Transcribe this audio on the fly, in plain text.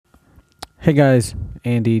Hey guys,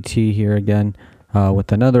 Andy T here again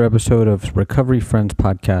with another episode of Recovery Friends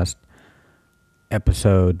Podcast.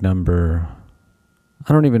 Episode number,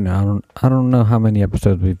 I don't even know. I don't know how many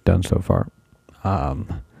episodes we've done so far.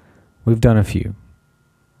 We've done a few.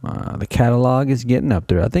 The catalog is getting up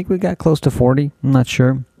there. I think we got close to 40. I'm not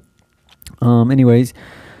sure. Anyways,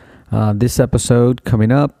 this episode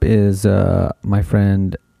coming up is my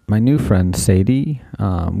new friend Sadie.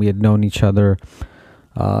 We had known each other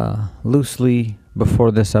loosely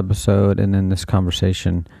before this episode, and then this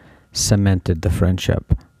conversation cemented the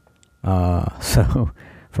friendship. So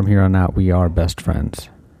from here on out, we are best friends.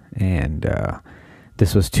 And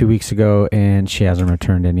this was 2 weeks ago, and she hasn't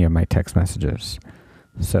returned any of my text messages.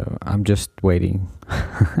 So I'm just waiting.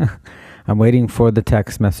 I'm waiting for the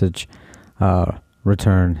text message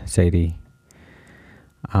return, Sadie.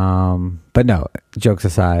 But no, jokes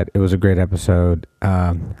aside, it was a great episode.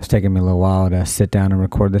 It's taken me a little while to sit down and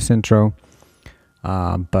record this intro.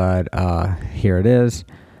 But here it is.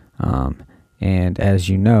 And as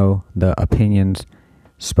you know, the opinions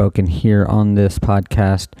spoken here on this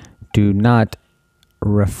podcast do not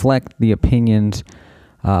reflect the opinions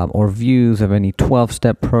or views of any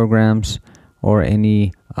 12-step programs or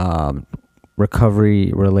any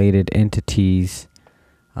recovery-related entities.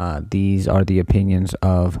 These are the opinions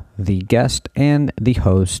of the guest and the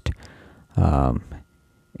host,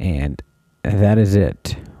 and that is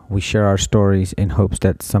it. We share our stories in hopes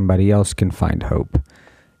that somebody else can find hope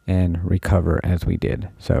and recover as we did.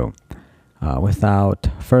 So, without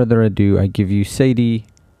further ado, I give you Sadie.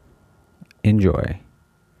 Enjoy.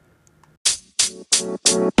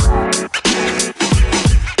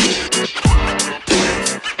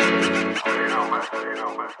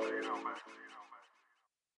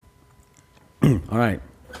 All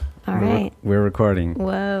right. We're recording.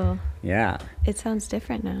 Whoa. Yeah. It sounds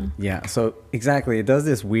different now. Yeah. So exactly. It does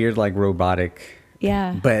this weird like robotic.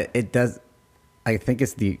 Yeah. But it does. I think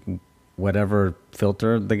it's the whatever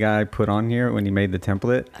filter the guy put on here when he made the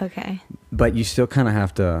template. Okay. But you still kind of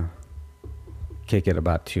have to kick it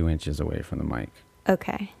about 2 inches away from the mic.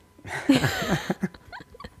 Okay.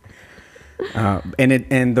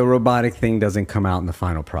 And the robotic thing doesn't come out in the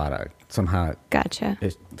final product. Somehow Gotcha.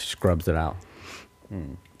 it scrubs it out.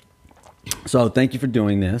 So thank you for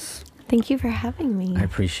doing this. Thank you for having me. I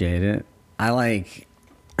appreciate it. I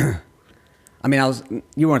mean,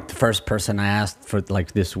 you weren't the first person I asked for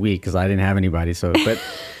like this week because I didn't have anybody. So, but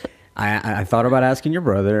I thought about asking your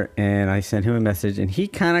brother, and I sent him a message, and he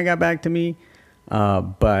kind of got back to me.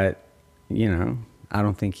 But you know, I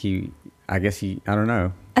don't think I don't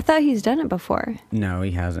know. I thought he's done it before. No,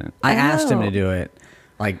 he hasn't. I asked him to do it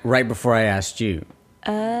like right before I asked you.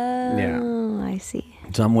 Oh, yeah. I see.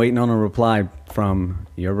 So I'm waiting on a reply from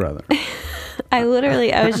your brother. I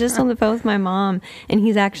was just on the phone with my mom, and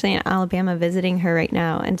he's actually in Alabama visiting her right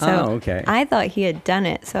now. And so okay. I thought he had done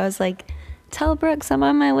it. So I was like, tell Brooks I'm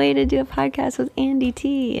on my way to do a podcast with Andy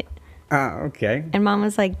T. Okay. And mom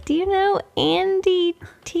was like, do you know Andy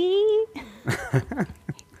T?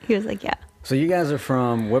 He was like, yeah. So you guys are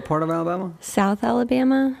from what part of Alabama? South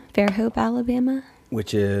Alabama, Fairhope, Alabama.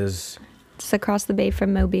 Which is? Just across the bay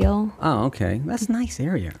from Mobile. Oh, okay. That's a nice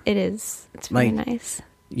area. It is. It's very nice.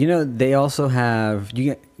 You know, they also have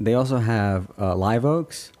live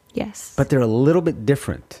oaks. Yes. But they're a little bit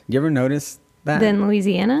different. You ever notice that? Than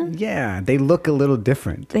Louisiana? Yeah, they look a little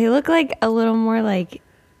different. They look like a little more like,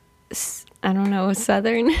 I don't know,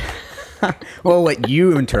 Southern. Well, what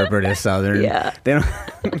you interpret as Southern. Yeah. They don't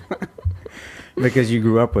because you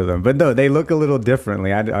grew up with them. But no, they look a little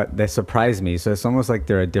differently. They surprise me. So it's almost like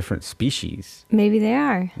they're a different species. Maybe they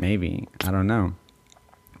are. Maybe. I don't know.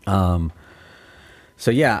 So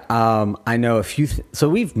yeah, I know a few. So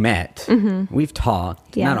we've met. Mm-hmm. We've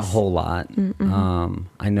talked. Yes. Not a whole lot.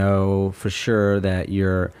 I know for sure that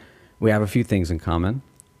we have a few things in common.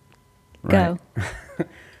 Right? Go.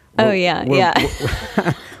 Oh yeah.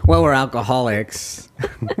 Well, we're alcoholics.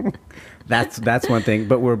 That's one thing.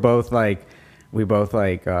 But we both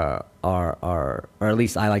are, or at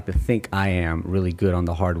least I like to think I am really good on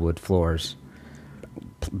the hardwood floors.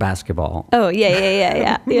 Basketball. Oh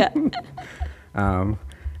yeah. And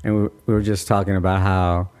we were just talking about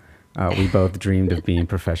how we both dreamed of being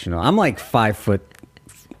professional. I'm like 5 foot.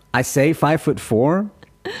 I say 5'4",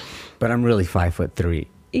 but I'm really 5'3".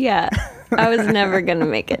 Yeah. I was never gonna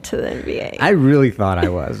make it to the NBA. I really thought I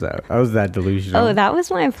was though. I was that delusional. Oh, that was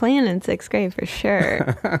my plan in 6th grade for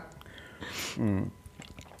sure. And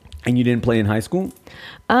you didn't play in high school?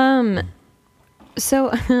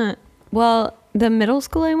 So, well, the middle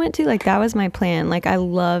school I went to, like that was my plan. Like I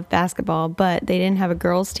love basketball, but they didn't have a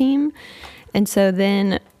girls team. And so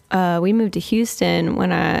then we moved to Houston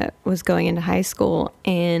when I was going into high school,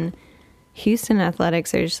 and Houston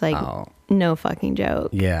athletics are just like no fucking joke.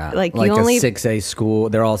 Yeah. Like you a only 6A school.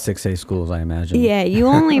 They're all 6A schools, I imagine. Yeah. You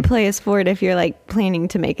only play a sport if you're like planning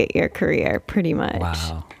to make it your career, pretty much.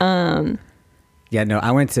 Wow. Yeah, no,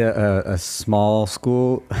 I went to a small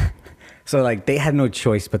school. So like they had no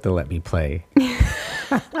choice but to let me play.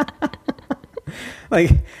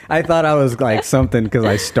 Like I thought I was like something because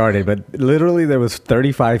I started, but literally there was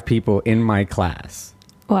 35 people in my class.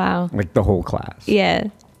 Wow. Like the whole class. Yeah.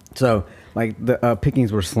 So like the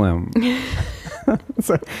pickings were slim.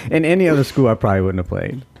 So in any other school, I probably wouldn't have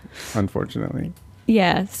played, unfortunately.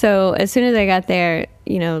 Yeah. So as soon as I got there,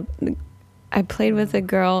 you know, I played with a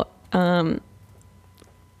girl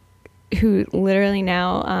who literally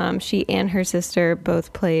now she and her sister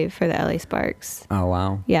both play for the LA Sparks. Oh,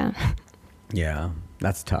 wow. Yeah. Yeah,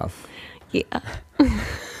 that's tough. Yeah.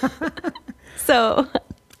 So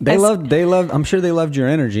they loved, I'm sure they loved your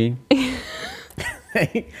energy.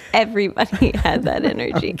 Everybody had that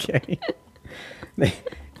energy. Okay.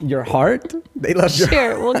 Your heart? They loved your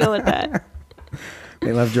Sure, we'll go with that.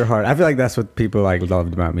 They loved your heart. I feel like that's what people like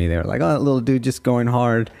loved about me. They were like, oh, little dude just going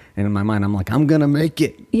hard. And in my mind, I'm like, I'm going to make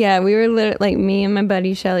it. Yeah, we were like me and my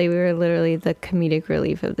buddy Shelly, we were literally the comedic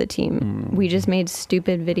relief of the team. We just made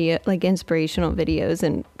stupid like inspirational videos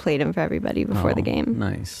and played them for everybody before the game.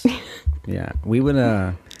 Nice. Yeah. We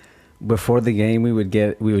would, before the game, we would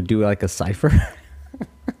do like a cipher.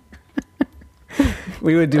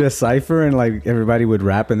 We would do a cipher and like everybody would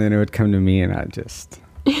rap and then it would come to me and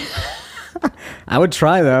I would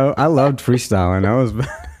try though. I loved freestyling.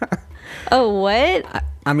 Oh, what?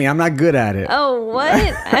 I mean, I'm not good at it. Oh, what?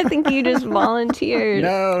 I think you just volunteered.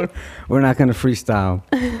 No, we're not going to freestyle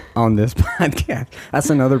on this podcast. That's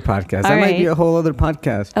another podcast. That might be a whole other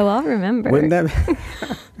podcast. Oh, I'll remember. Wouldn't that?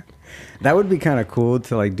 That would be kind of cool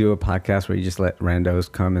to like do a podcast where you just let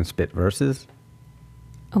randos come and spit verses.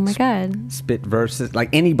 Oh my God. Spit verses. Like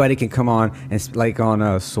anybody can come on and like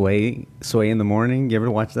on Sway in the Morning. You ever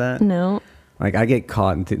watch that? No. Like I get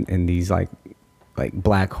caught in these like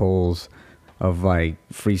black holes of like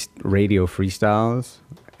radio freestyles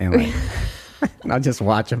and like and I'll just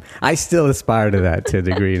watch them. I still aspire to that to a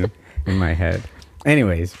degree in my head.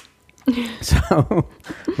 Anyways, so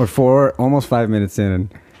we're almost 5 minutes in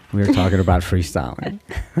and we were talking about freestyling.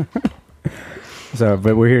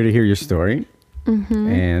 But we're here to hear your story. Mm-hmm.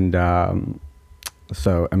 And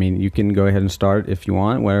so, I mean, you can go ahead and start if you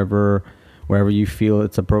want, wherever you feel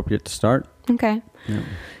it's appropriate to start. Okay. Yeah.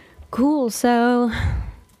 Cool. So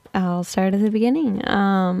I'll start at the beginning.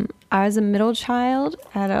 I was a middle child.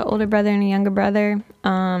 I had an older brother and a younger brother.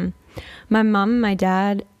 My mom and my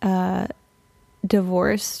dad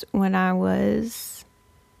divorced when I was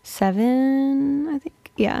 7, I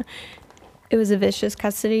think. Yeah. It was a vicious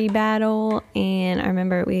custody battle, and I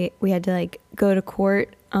remember we had to like go to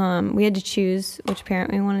court. We had to choose which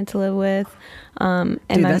parent we wanted to live with. And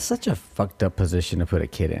dude, that's such a fucked up position to put a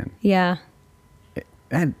kid in. Yeah.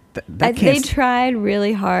 They tried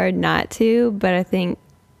really hard not to, but I think...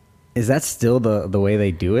 Is that still the way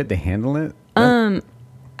they do it? They handle it?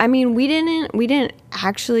 I mean, we didn't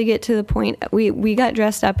actually get to the point. We got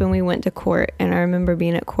dressed up and we went to court, and I remember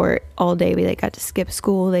being at court all day. We like got to skip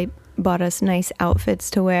school. They bought us nice outfits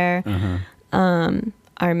to wear. Uh-huh.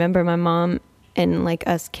 I remember my mom and like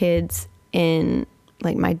us kids in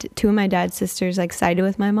like two of my dad's sisters like sided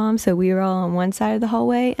with my mom, so we were all on one side of the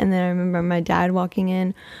hallway, and then I remember my dad walking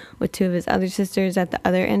in with two of his other sisters at the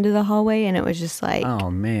other end of the hallway, and it was just like, oh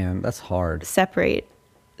man, that's hard. Separate.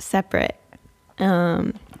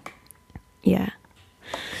 Yeah.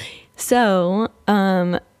 So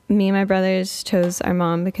me and my brothers chose our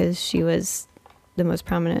mom because she was the most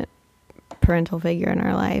prominent parental figure in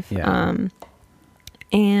our life. Yeah.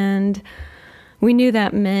 And we knew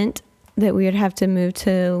that meant that we would have to move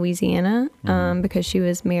to Louisiana because she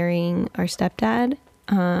was marrying our stepdad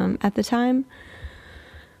at the time.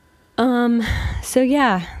 So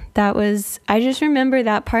yeah, I just remember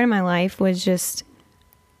that part of my life was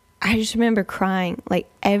I just remember crying like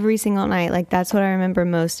every single night. Like that's what I remember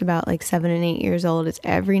most about like 7 and 8 years old. It's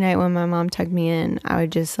every night when my mom tucked me in, I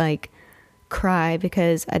would just like cry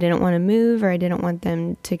because I didn't want to move, or I didn't want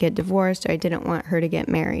them to get divorced, or I didn't want her to get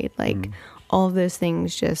married. Like all of those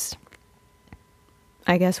things just,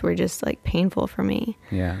 I guess, were just like painful for me.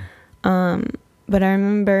 Yeah. But I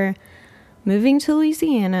remember moving to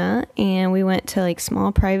Louisiana, and we went to like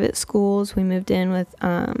small private schools. We moved in with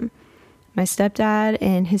my stepdad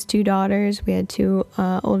and his 2 daughters. We had 2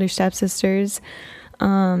 older stepsisters.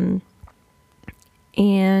 And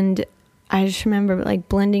I just remember like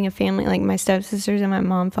blending a family, like my stepsisters and my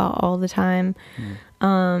mom fought all the time.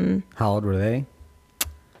 How old were they?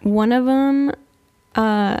 One of them,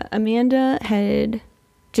 Amanda, had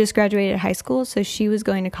just graduated high school, so she was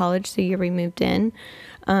going to college the year we moved in.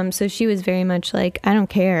 So she was very much like, I don't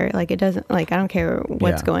care. Like, it doesn't, like, I don't care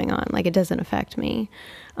what's going on. Like, it doesn't affect me.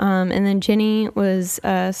 And then Jenny was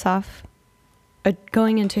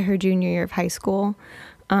going into her junior year of high school.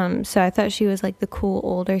 So I thought she was like the cool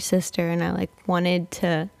older sister, and I like wanted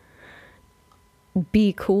to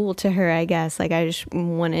be cool to her, I guess. Like, I just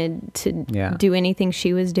wanted to do anything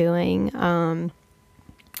she was doing.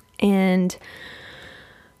 And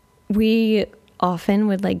we often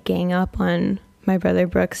would like gang up on my brother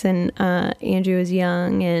Brooks, and Andrew was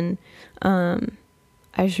young, and I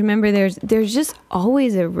just remember there's just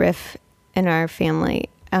always a riff in our family.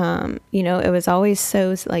 You know, it was always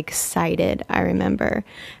so like sided, I remember.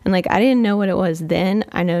 And like, I didn't know what it was then.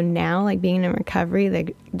 I know now, like being in recovery,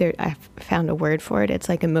 like I found a word for it. It's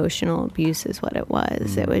like emotional abuse is what it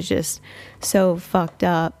was. It was just so fucked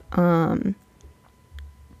up.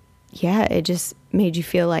 Yeah, it just made you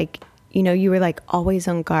feel like, you know, you were like always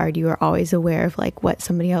on guard. You were always aware of like what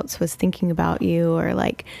somebody else was thinking about you, or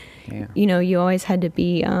like, you know, you always had to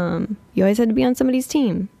be on somebody's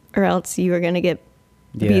team, or else you were going to get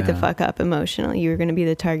beat the fuck up emotionally. You were going to be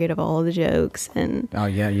the target of all the jokes. And oh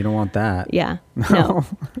yeah, you don't want that. Yeah, no.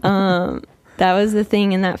 That was the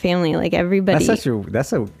thing in that family. Like everybody.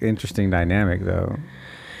 That's an interesting dynamic, though.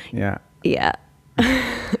 Yeah. Yeah.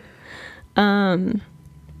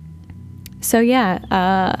 So yeah.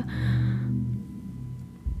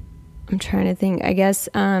 I'm trying to think. I guess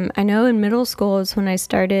I know in middle school is when I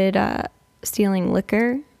started stealing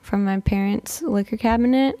liquor from my parents' liquor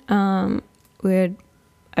cabinet.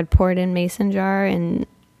 I'd pour it in mason jar and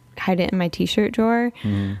hide it in my t-shirt drawer.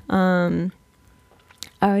 I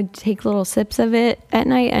would take little sips of it at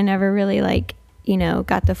night. I never really like, you know,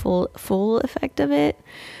 got the full effect of it.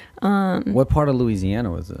 What part of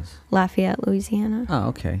Louisiana was this? Lafayette, Louisiana. Oh,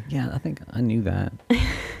 okay. Yeah, I think I knew that.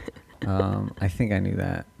 I think I knew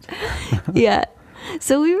that. Yeah.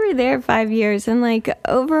 So we were there 5 years, and like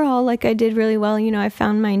overall, like I did really well. You know, I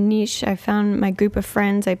found my niche. I found my group of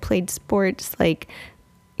friends. I played sports. Like,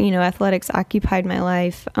 you know, athletics occupied my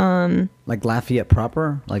life. Like Lafayette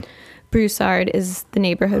proper? Like Broussard is the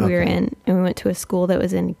neighborhood we were in, and we went to a school that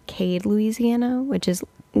was in Cade, Louisiana, which is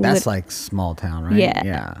that's like small town, right?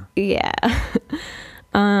 Yeah.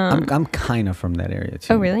 I'm kind of from that area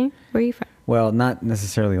too. Oh, really? Where are you from? Well, not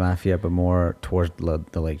necessarily Lafayette, but more towards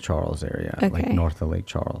the Lake Charles area, Okay. like north of Lake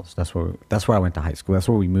Charles. That's where I went to high school. That's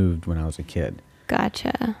where we moved when I was a kid.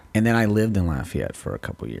 Gotcha. And then I lived in Lafayette for a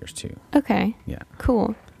couple of years too. Okay. Yeah.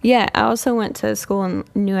 Cool. Yeah, I also went to school in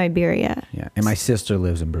New Iberia. Yeah, and my sister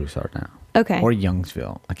lives in Broussard now. Okay. Or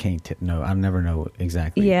Youngsville. I can't know. I never know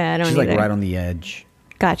exactly. Yeah, I don't She's either. like right on the edge.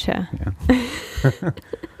 Gotcha. Yeah.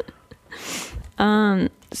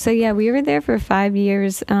 So yeah, we were there for 5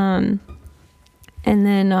 years. And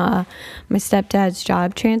then my stepdad's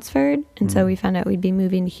job transferred, and so we found out we'd be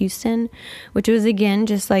moving to Houston, which was again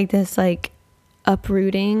just like this like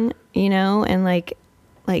uprooting, you know, and like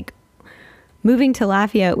moving to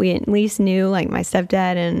Lafayette, we at least knew like my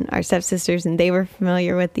stepdad and our stepsisters, and they were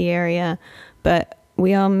familiar with the area, but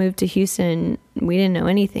we all moved to Houston. We didn't know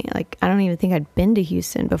anything. Like, I don't even think I'd been to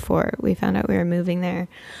Houston before we found out we were moving there.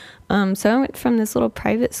 So I went from this little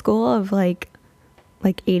private school of like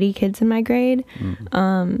 80 kids in my grade,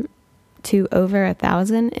 to over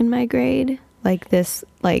 1,000 in my grade. Like this,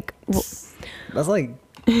 like that's like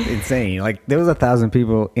insane. Like there was 1,000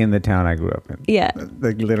 people in the town I grew up in. Yeah.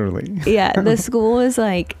 Like literally. Yeah. The school was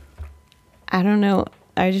like, I don't know.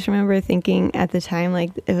 I just remember thinking at the time,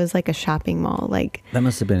 like it was like a shopping mall. Like that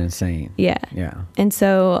must have been insane. Yeah. Yeah. And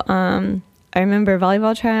so, I remember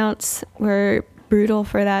volleyball tryouts were brutal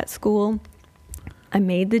for that school. I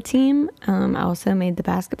made the team. I also made the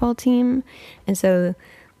basketball team. And so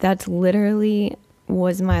that's literally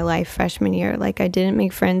was my life freshman year. Like I didn't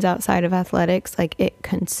make friends outside of athletics. Like it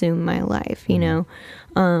consumed my life, you know?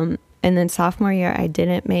 And then sophomore year, I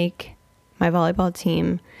didn't make my volleyball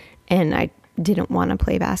team, and I didn't want to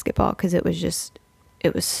play basketball because it was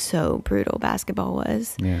so brutal. Basketball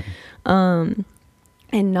was. Yeah.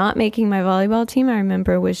 And not making my volleyball team, I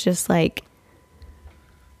remember was just like,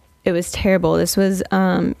 it was terrible. This was,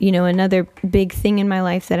 you know, another big thing in my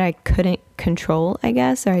life that I couldn't control, I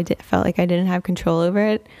guess, or felt like I didn't have control over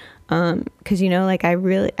it. 'Cause you know, like I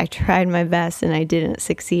tried my best and I didn't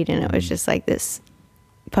succeed, and it was just like this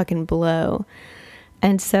fucking blow.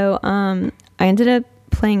 And so, I ended up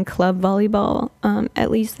playing club volleyball,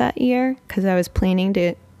 at least that year, 'cause I was planning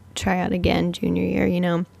to try out again junior year, you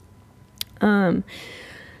know?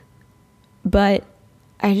 But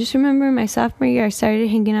I just remember my sophomore year, I started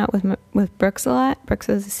hanging out with Brooks a lot. Brooks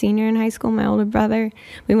was a senior in high school, my older brother.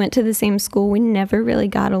 We went to the same school. We never really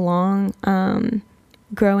got along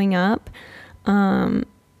growing up. But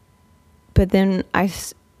then I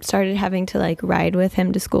started having to like ride with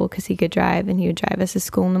him to school because he could drive, and he would drive us to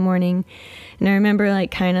school in the morning. And I remember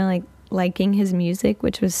like kind of like liking his music,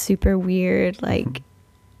 which was super weird. Like,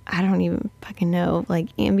 I don't even fucking know, like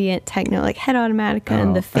ambient techno, like Head Automatica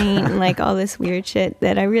and The Faint and like all this weird shit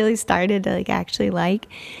that I really started to like actually like.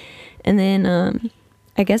 And then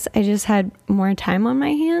I guess I just had more time on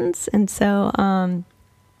my hands. And so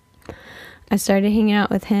I started hanging out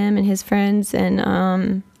with him and his friends.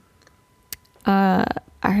 And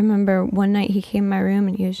I remember one night he came in my room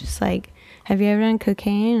and he was just like, have you ever done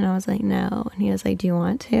cocaine? And I was like, no. And he was like, do you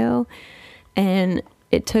want to? And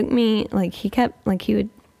it took me, like, he kept, like, he was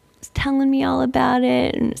telling me all about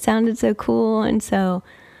it, and it sounded so cool. And so,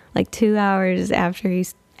 like, 2 hours after he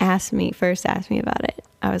first asked me about it,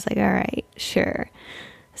 I was like, all right, sure.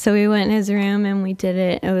 So we went in his room and we did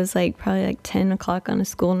it. It was like probably like 10 o'clock on a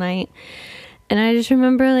school night. And I just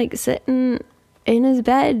remember like sitting in his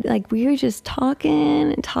bed, like we were just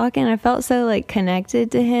talking and talking. I felt so like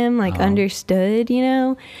connected to him, like understood, you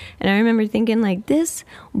know? And I remember thinking like,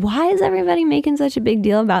 why is everybody making such a big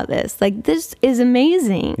deal about this? Like, this is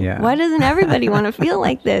amazing. Yeah. Why doesn't everybody want to feel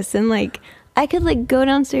like this? And like, I could like go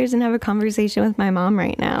downstairs and have a conversation with my mom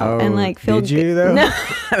right now and like feel Did you though? No.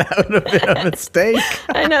 That would have been a mistake.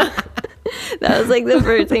 I know. That was like the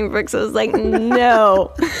first thing Brooks was like,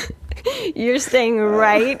 no, you're staying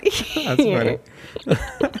right here. That's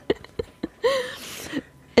funny.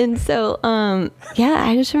 And so, yeah,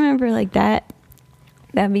 I just remember like that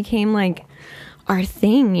became like our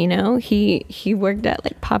thing, you know. He worked at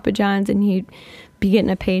like Papa John's, and he'd be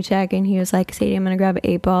getting a paycheck, and he was like, Sadie, I'm gonna grab an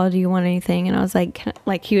 8-ball, do you want anything? And I was like,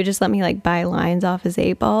 he would just let me like buy lines off his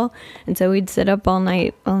 8-ball. And so we'd sit up all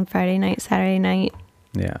night on Friday night, Saturday night.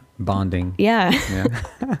 Yeah, bonding. Yeah. Yeah.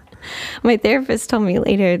 My therapist told me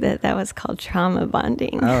later that was called trauma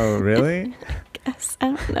bonding. Oh, really? I guess,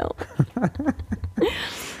 I don't know.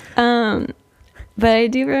 But I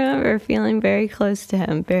do remember feeling very close to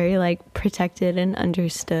him, very like protected and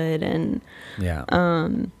understood. And Yeah.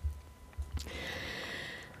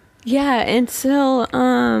 yeah, and so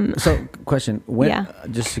So, question: when? Yeah.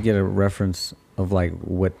 Just to get a reference of like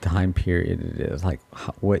what time period it is, like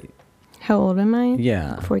what? how old am I?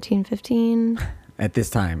 Yeah. 14, 15. At this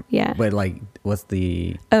time. Yeah. But like, what's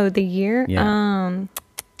the? Oh, the year? Yeah.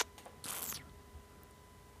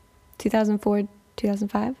 2004,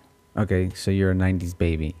 2005. Okay, so you're a '90s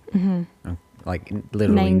baby. Mm-hmm. Like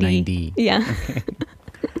literally 90. Yeah.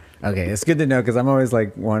 Okay, it's good to know because I'm always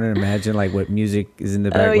like wanting to imagine like what music is in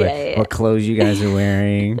the back, yeah. what clothes you guys are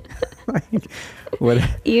wearing, like what.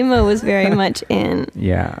 Emo was very much in.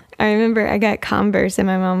 Yeah. I remember I got Converse and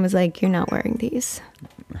my mom was like, you're not wearing these.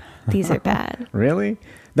 These are bad. Really?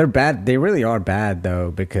 They're bad. They really are bad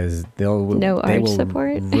though, because they will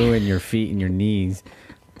support. ruin your feet and your knees.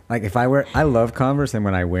 Like if I love Converse, and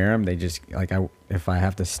when I wear them, they just like if I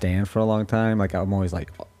have to stand for a long time, like I'm always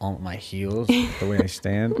like on my heels the way I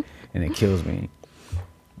stand, and it kills me.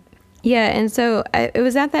 Yeah, and so it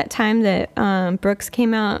was at that time that Brooks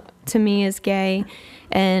came out to me as gay,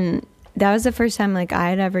 and that was the first time like I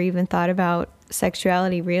had ever even thought about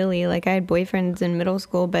sexuality really. Like I had boyfriends in middle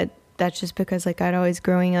school, but that's just because like I'd always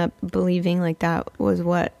growing up believing like that was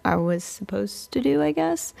what I was supposed to do, I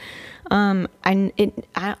guess.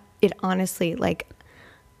 It honestly, like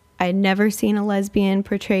I'd never seen a lesbian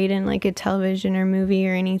portrayed in like a television or movie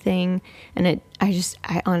or anything, and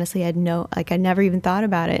I honestly had I never even thought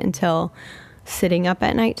about it until sitting up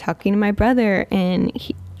at night talking to my brother, and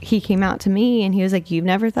he came out to me and he was like, you've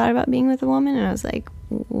never thought about being with a woman? And I was like,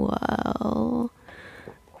 well,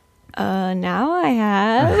 now I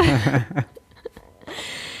have.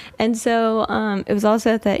 And so it was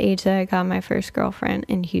also at that age that I got my first girlfriend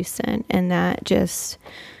in Houston, and that just,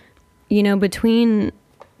 you know, between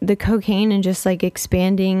the cocaine and just like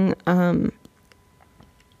expanding, I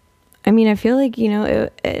mean, I feel like, you know,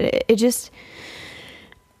 it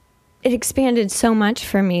expanded so much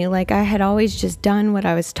for me. Like I had always just done what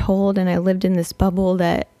I was told, and I lived in this bubble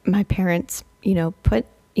that my parents, you know, put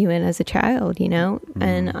you in as a child, you know,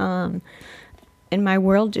 and my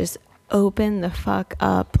world just opened the fuck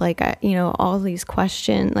up. Like I, you know, all these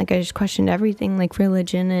questions, like I just questioned everything, like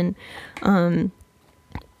religion and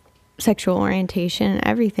sexual orientation and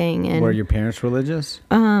everything. And were your parents religious?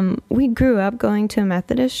 we grew up going to a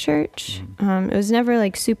Methodist church. It was never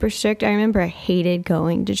like super strict. I remember I hated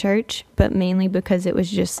going to church, but mainly because it was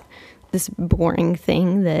just this boring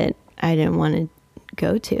thing that I didn't want to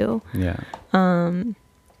go to. Yeah.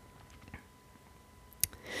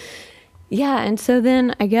 Yeah, and so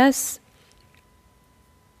then I guess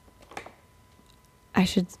I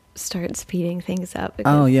should start speeding things up.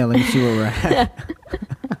 Oh yeah, let me see where we're at.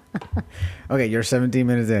 Okay, you're 17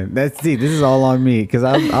 minutes in. This is all on me, because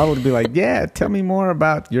I would be like, yeah, tell me more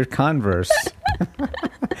about your Converse.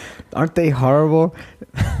 Aren't they horrible?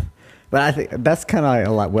 But I think that's kind of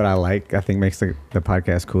a lot what I like. I think makes the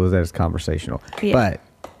podcast cool is that it's conversational. Yeah. But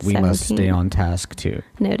we 17. Must stay on task too.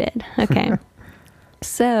 Noted. Okay.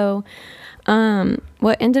 So,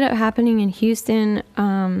 what ended up happening in Houston,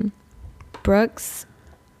 Brooks,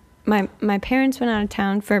 my parents went out of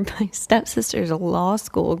town for my stepsister's law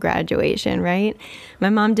school graduation, right? My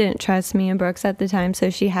mom didn't trust me and Brooks at the time, so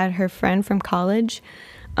she had her friend from college,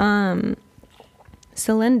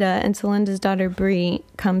 Celinda, and Celinda's daughter Bree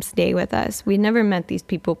come stay with us. We'd never met these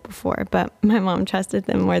people before, but my mom trusted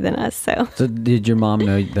them more than us. So did your mom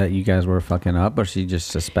know that you guys were fucking up, or she just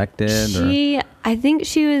suspected? I think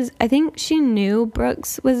she knew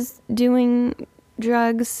Brooks was doing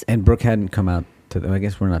drugs. And Brooke hadn't come out to them. I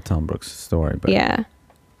guess we're not telling Brooks' story, but yeah,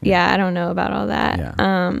 I don't know about all that.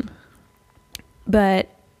 Yeah. But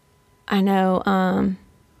I know,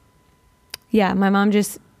 my mom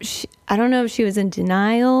just, I don't know if she was in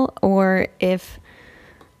denial or if,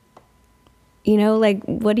 like,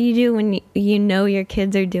 what do you do when you know your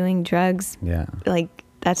kids are doing drugs? Yeah. Like,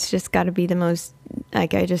 that's just got to be the most,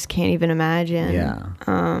 like, I just can't even imagine. Yeah.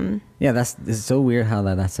 It's so weird how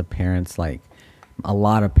that's a parent's, like, a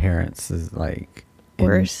lot of parents is like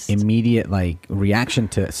worst immediate like reaction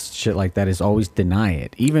to shit like that is always deny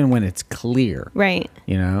it, even when it's clear, right?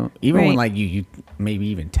 Even when like you maybe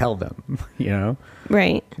even tell them,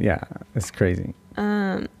 right? Yeah, it's crazy.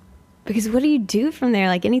 Because what do you do from there?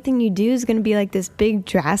 Like, anything you do is going to be like this big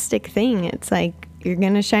drastic thing. It's like you're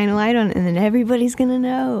going to shine a light on it, and then everybody's going to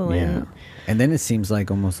know. Yeah, and then it seems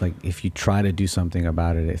like almost like if you try to do something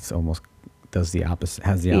about it, it's almost has the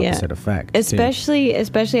opposite effect, especially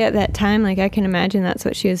at that time. Like, I can imagine that's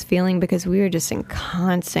what she was feeling, because we were just in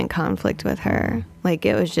constant conflict with her. Like,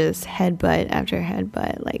 it was just headbutt after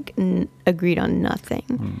headbutt, like agreed on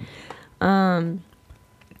nothing.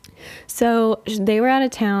 So they were out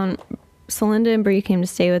of town. Celinda and Bree came to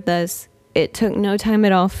stay with us. It took no time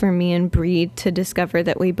at all for me and Bree to discover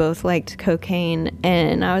that we both liked cocaine.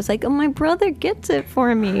 And I was like, oh, my brother gets it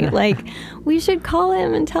for me. Like, we should call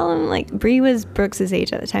him and tell him. Like, Bree was Brooks's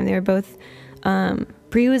age at the time. They were both,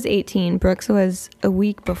 Bree was 18. Brooks was a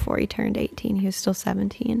week before he turned 18. He was still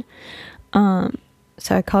 17. So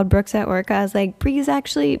I called Brooks at work. I was like, Bree and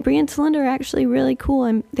Celinda are actually really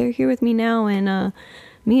cool. They're here with me now. And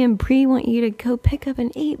me and Bree want you to go pick up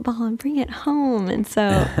an 8-ball and bring it home. And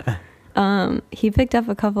so... he picked up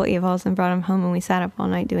a couple 8-balls and brought them home, and we sat up all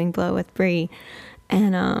night doing blow with Bree.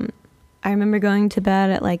 And I remember going to bed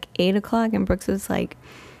at like 8:00, and Brooks was like,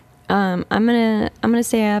 I'm gonna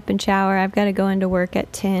stay up and shower. I've got to go into work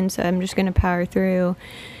at 10, so I'm just gonna power through.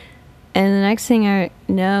 And the next thing I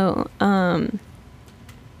know, I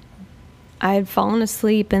had fallen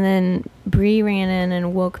asleep, and then Bree ran in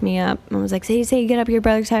and woke me up and was like, say, get up, your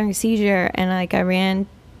brother's having a seizure. And like, I ran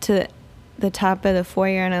to the top of the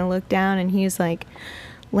foyer, and I looked down, and he was like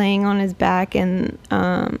laying on his back in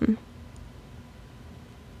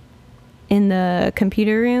the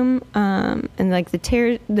computer room, and like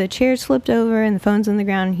the chairs flipped over and the phone's on the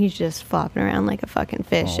ground, and he's just flopping around like a fucking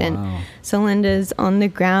fish. Oh, and wow. Celinda's on the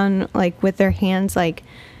ground, like with their hands like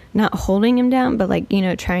not holding him down, but like,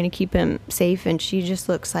 trying to keep him safe. And she just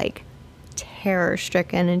looks like terror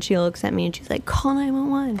stricken, and she looks at me and she's like, call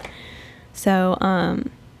 911. So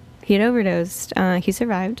he had overdosed. He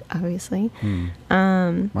survived, obviously.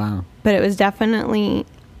 Wow. But it was definitely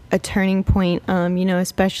a turning point,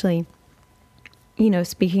 especially,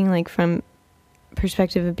 speaking like from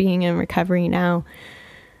perspective of being in recovery now.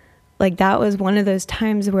 Like, that was one of those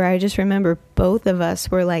times where I just remember both of us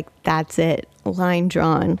were like, that's it, line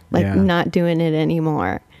drawn, like, not doing it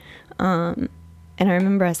anymore. And I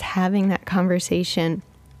remember us having that conversation.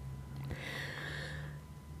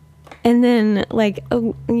 And then, like,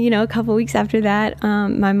 a couple weeks after that,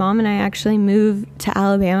 my mom and I actually moved to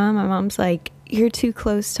Alabama. My mom's like, you're too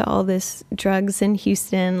close to all this drugs in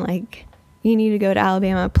Houston. Like, you need to go to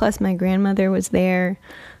Alabama. Plus, my grandmother was there.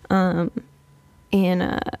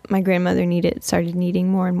 And my grandmother started needing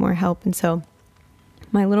more and more help. And so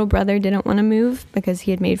my little brother didn't want to move because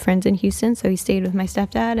he had made friends in Houston. So he stayed with my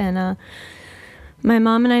stepdad. And my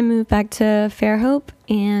mom and I moved back to Fairhope,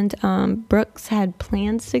 and Brooks had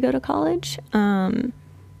plans to go to college. I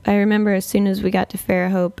remember as soon as we got to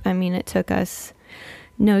Fairhope, it took us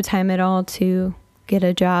no time at all to get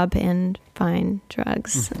a job and find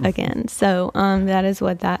drugs again. So that is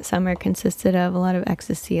what that summer consisted of. A lot of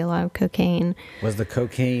ecstasy, a lot of cocaine. Was the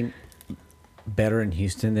cocaine better in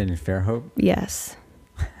Houston than in Fairhope? Yes.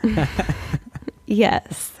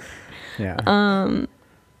 Yes. Yeah.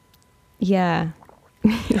 Yeah.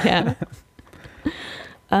 Yeah.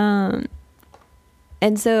 And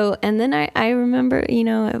then I remember, you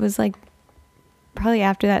know, it was like probably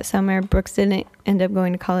after that summer, Brooks didn't end up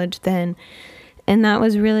going to college then. And that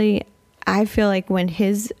was really, I feel like, when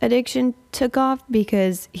his addiction took off,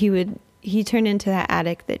 because he turned into that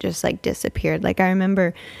addict that just like disappeared. Like I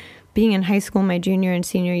remember being in high school my junior and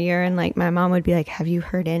senior year, and like my mom would be like, have you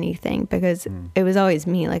heard anything? Because it was always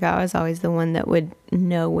me. Like I was always the one that would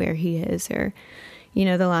know where he is, or, you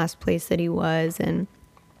know, the last place that he was. And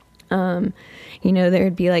you know, there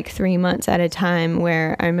would be like 3 months at a time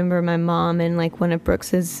where I remember my mom and like one of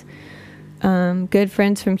Brooks's good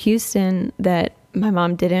friends from Houston that my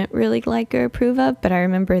mom didn't really like or approve of, but I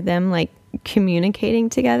remember them like communicating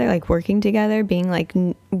together, like working together, being like,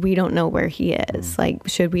 we don't know where he is. Like,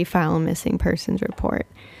 should we file a missing persons report?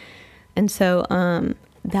 And so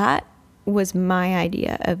that was my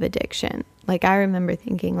idea of addiction. Like, I remember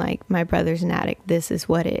thinking, like, my brother's an addict. This is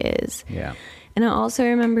what it is. Yeah. And I also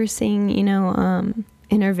remember seeing, you know,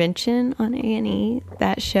 Intervention on A&E.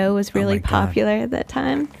 That show was really popular at that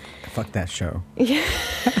time. Fuck that show. Yeah.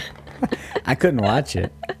 I couldn't watch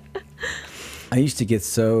it. I used to get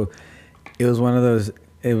so... It was one of those...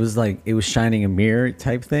 It was like... It was shining a mirror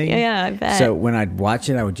type thing. Yeah, I bet. So when I'd watch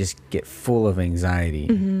it, I would just get full of anxiety.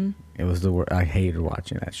 Mm-hmm. It was the worst. I hated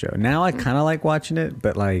watching that show. Now I kind of like watching it,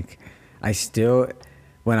 but like... I still...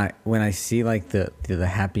 When I see like the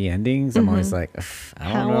happy endings, I'm always like, I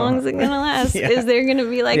don't know. How long is it gonna last? Yeah. Is there gonna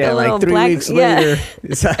be like a little like 3 black? weeks later.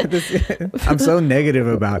 I'm so negative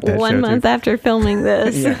about that. 1 month after filming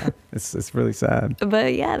this. Yeah, it's really sad.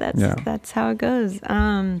 But yeah, that's how it goes.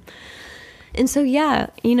 And so yeah,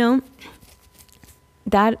 you know,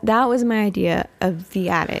 that was my idea of the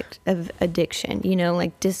addict, of addiction. You know,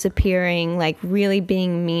 like disappearing, like really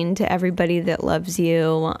being mean to everybody that loves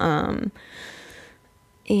you.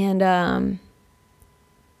 And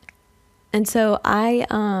so I,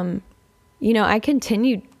 you know, I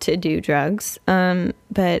continued to do drugs,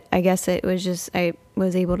 but I guess it was just, I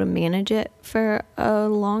was able to manage it for a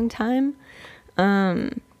long time.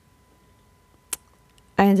 I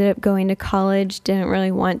ended up going to college, didn't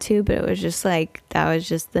really want to, but it was just like, that was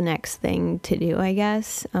just the next thing to do, I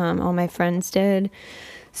guess. All my friends did.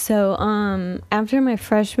 So, after my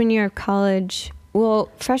freshman year of college,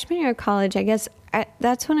 I guess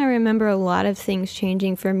that's when I remember a lot of things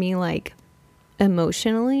changing for me, like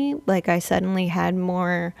emotionally. Like I suddenly had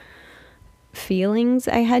more feelings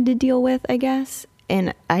I had to deal with, I guess.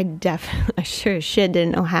 And I sure as shit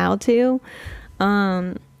didn't know how to.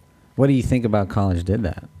 What do you think about college did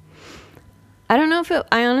that? I don't know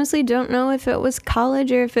I honestly don't know if it was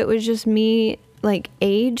college or if it was just me, like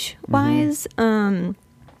age wise. Yeah,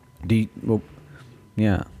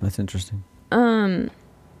 that's interesting.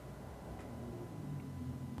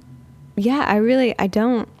 Yeah, I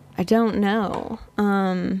don't know.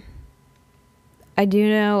 I do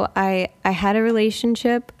know I had a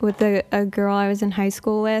relationship with a girl I was in high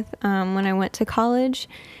school with when I went to college,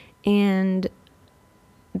 and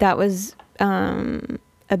that was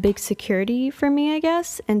a big security for me, I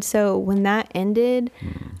guess. And so when that ended,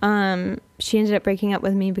 she ended up breaking up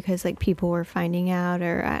with me because like people were finding out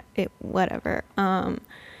or whatever. And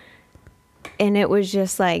it was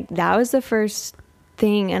just like, that was the first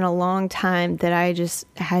thing in a long time that I just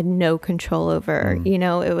had no control over. You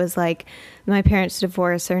know, it was like my parents'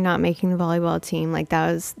 divorce or not making the volleyball team. Like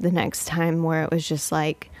that was the next time where it was just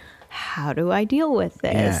like, how do I deal with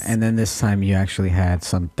this? Yeah, and then this time you actually had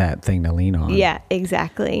that thing to lean on. Yeah,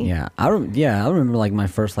 exactly. Yeah, I remember like my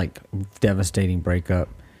first like devastating breakup,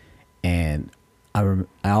 and I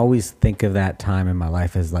always think of that time in my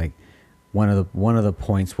life as like one of the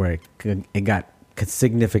points where it got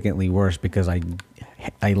significantly worse because I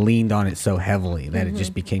leaned on it so heavily that it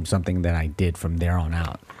just became something that I did from there on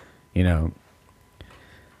out, you know?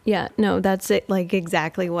 Yeah, no, that's it. Like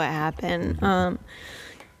exactly what happened.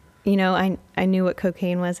 You know, I knew what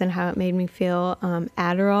cocaine was and how it made me feel.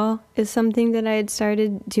 Adderall is something that I had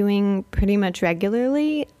started doing pretty much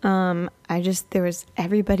regularly. There was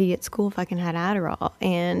everybody at school fucking had Adderall,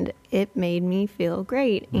 and it made me feel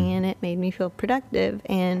great, and it made me feel productive,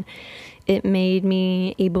 and it made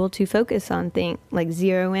me able to focus on things, like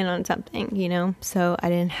zero in on something, you know? So I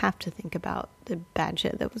didn't have to think about the bad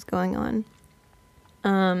shit that was going on.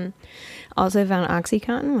 Also found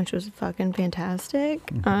OxyContin, which was fucking fantastic.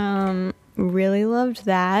 Really loved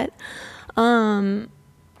that. Meanwhile,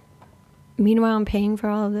 I'm paying for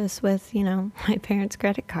all of this with, my parents'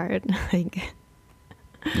 credit card. Like,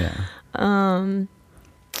 yeah.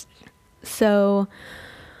 So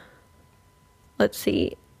let's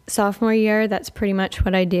see. Sophomore year, that's pretty much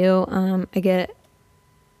what I do. I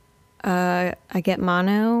get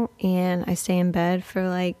mono and I stay in bed for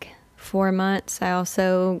like 4 months. I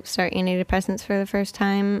also start antidepressants for the first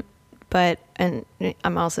time, and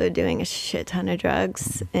I'm also doing a shit ton of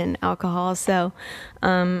drugs and alcohol. So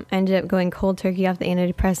I ended up going cold turkey off the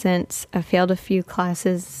antidepressants. I failed a few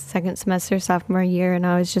classes second semester, sophomore year, and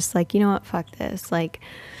I was just like, you know what, fuck this. Like,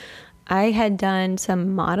 I had done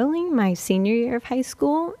some modeling my senior year of high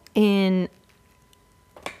school, and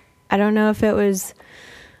I don't know if it was,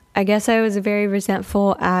 I guess I was very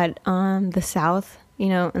resentful at the South,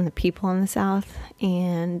 and the people in the South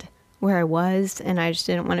and where I was, and I just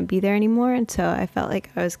didn't want to be there anymore. And so I felt like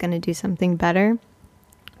I was going to do something better,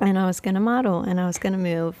 and I was going to model, and I was going to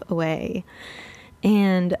move away.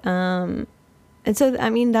 And so, I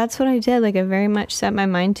mean, that's what I did. Like, I very much set my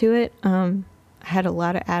mind to it. I had a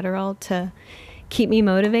lot of Adderall to keep me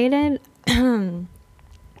motivated.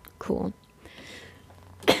 Cool.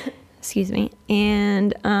 Excuse me.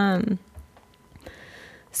 And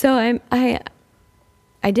so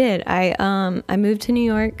I did. I moved to New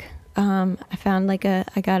York. I found I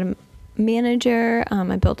got a manager.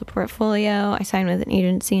 I built a portfolio. I signed with an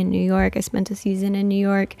agency in New York. I spent a season in New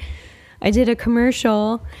York. I did a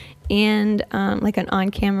commercial and like an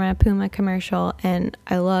on-camera Puma commercial, and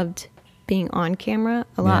I loved being on camera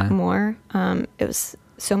a lot more. It was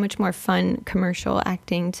so much more fun commercial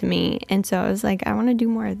acting to me, and so I was like, I want to do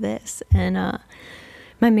more of this. And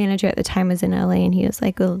my manager at the time was in LA, and he was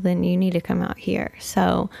like, well, then you need to come out here.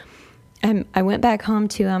 So I went back home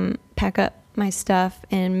to pack up my stuff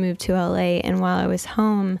and move to LA. And while I was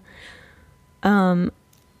home, I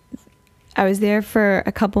was there for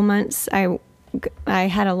a couple months. I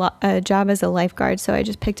had a job as a lifeguard, so I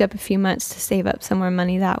just picked up a few months to save up some more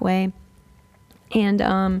money that way.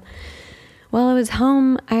 And while I was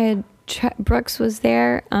home, Brooks was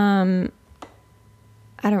there. I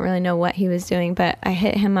don't really know what he was doing, but I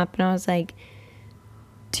hit him up and I was like,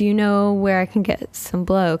 do you know where I can get some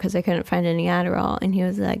blow? Because I couldn't find any Adderall. And he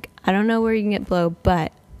was like, I don't know where you can get blow,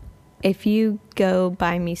 but if you go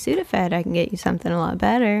buy me Sudafed, I can get you something a lot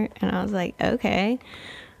better. And I was like, okay,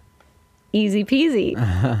 easy peasy.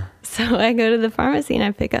 So I go to the pharmacy and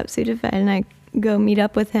I pick up Sudafed and I go meet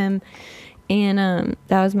up with him. And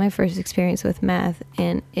that was my first experience with meth,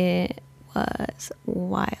 and it was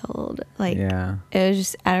wild. Like, it was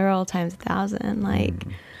just Adderall times 1,000. Like,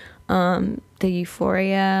 the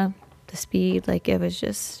euphoria, the speed, like, I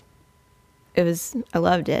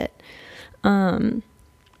loved it.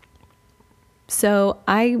 So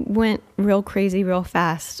I went real crazy real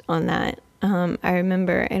fast on that. I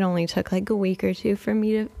remember it only took like a week or two for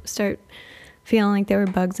me to start feeling like there were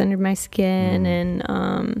bugs under my skin.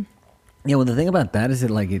 And yeah, well, the thing about that is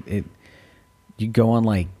it you go on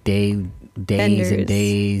like days benders. And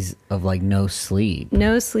days of like no sleep,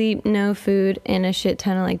 no food, and a shit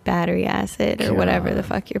ton of like battery acid or whatever the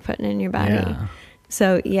fuck you're putting in your body.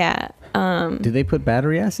 So do they put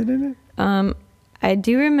battery acid in it? I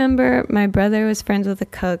do remember my brother was friends with a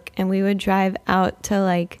cook, and we would drive out to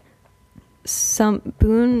like some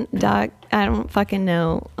boondock, I don't fucking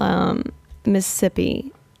know,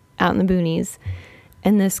 Mississippi, out in the boonies.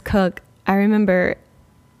 And this cook, I remember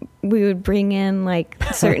we would bring in like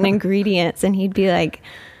certain ingredients, and he'd be like,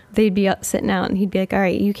 they'd be sitting out, and he'd be like, all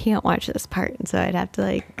right, you can't watch this part. And so I'd have to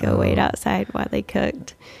like go wait outside while they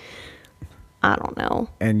cooked. I don't know.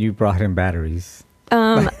 And you brought him batteries.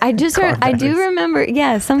 I do remember,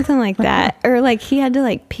 something like that. Or like he had to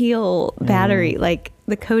like peel battery, like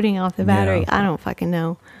the coating off the battery. I don't fucking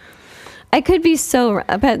know. I could be so,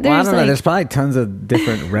 but there's I don't know. There's probably tons of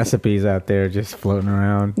different recipes out there just floating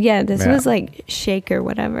around. Yeah, this was like shake or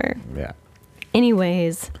whatever. Yeah.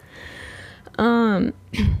 Anyways,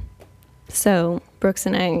 so Brooks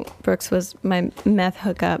was my meth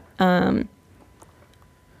hookup.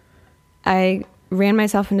 I ran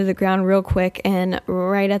myself into the ground real quick, and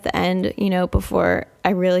right at the end, before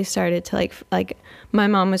I really started to like my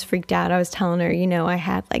mom was freaked out. I was telling her, I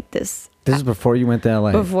had like this. This is before you went to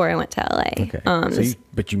LA? Before I went to LA. Okay.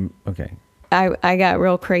 Okay. I got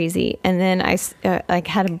real crazy. And then I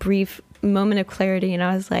had a brief moment of clarity, and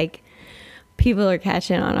I was like, people are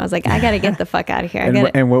catching on. I was like, I got to get the fuck out of here.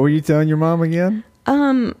 And what were you telling your mom again?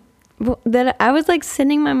 That I was like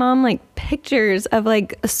sending my mom like pictures of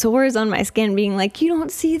like sores on my skin, being like, you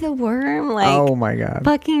don't see the worm? Like, oh my God.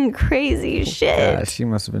 Fucking crazy shit. She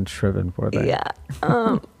must have been tripping for that.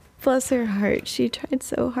 Yeah. Bless her heart. She tried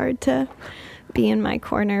so hard to be in my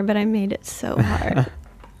corner, but I made it so hard.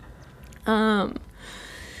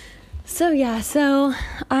 So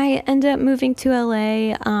I ended up moving to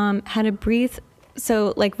LA, had a brief,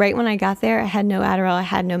 so like right when I got there, I had no Adderall, I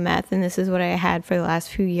had no meth, and this is what I had for the last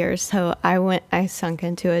few years. So I sunk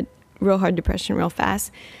into a real hard depression real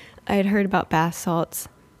fast. I had heard about bath salts,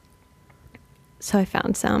 so I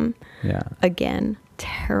found some. Yeah. Again,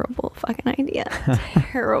 terrible fucking idea.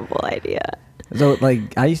 Terrible idea. So like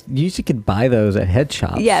you used to could buy those at head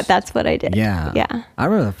shops. Yeah, that's what I did. Yeah. Yeah. I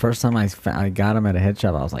remember the first time I got them at a head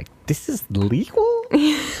shop, I was like, this is legal?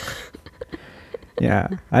 Yeah.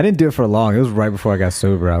 I didn't do it for long. It was right before I got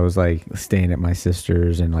sober. I was like staying at my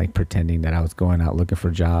sister's and like pretending that I was going out looking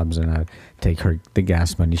for jobs, and I'd take the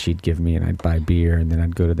gas money she'd give me and I'd buy beer, and then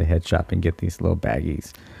I'd go to the head shop and get these little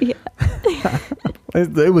baggies. Yeah.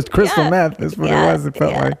 It was crystal meth. That's what it was. It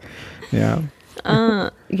felt like. Yeah.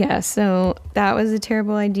 Yeah, so that was a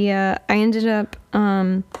terrible idea. I ended up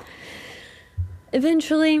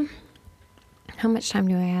eventually, how much time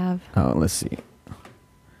do I have? Oh, let's see.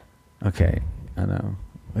 Okay, I know.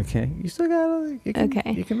 Okay, you still got.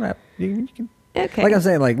 You can rap. You can. Okay. Like I'm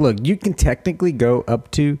saying, like, look, you can technically go up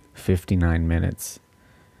to 59 minutes.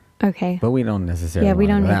 Okay. But we don't necessarily. Yeah, we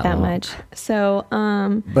don't need need that much. So,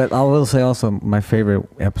 But I will say also, my favorite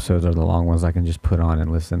episodes are the long ones I can just put on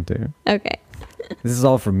and listen to. Okay. This is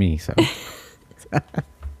all for me, so.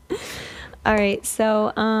 All right.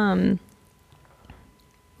 So,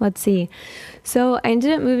 let's see. So I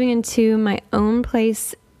ended up moving into my own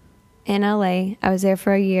place in LA. I was there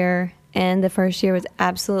for a year, and the first year was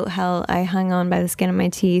absolute hell. I hung on by the skin of my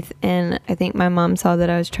teeth, and I think my mom saw that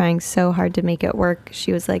I was trying so hard to make it work.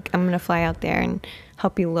 She was like, I'm going to fly out there and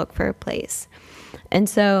help you look for a place. And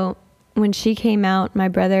so when she came out, my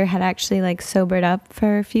brother had actually like sobered up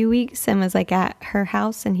for a few weeks and was like at her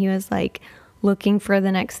house, and he was like looking for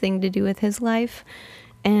the next thing to do with his life.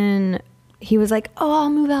 And he was like, oh, I'll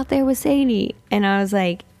move out there with Sadie. And I was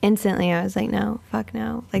like, instantly, I was like, no, fuck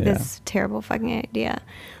no. Like, this is a terrible fucking idea.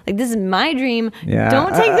 Like, this is my dream. Yeah.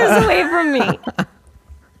 Don't take this away from me.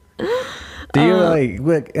 Do you like,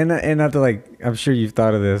 look, and not to like, I'm sure you've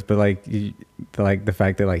thought of this, but like, the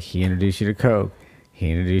fact that like he introduced you to coke, he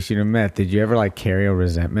introduced you to meth. Did you ever like carry a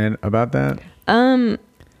resentment about that?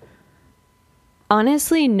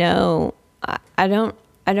 Honestly, no. I don't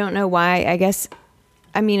know why. I guess,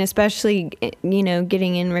 I mean, especially, you know,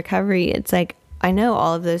 getting in recovery, it's like, I know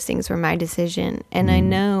all of those things were my decision. And I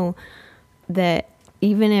know that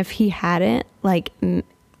even if he hadn't, like,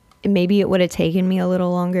 maybe it would have taken me a little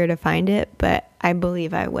longer to find it, but I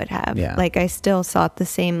believe I would have. Yeah. Like, I still sought the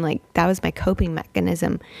same, like, that was my coping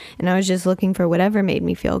mechanism. And I was just looking for whatever made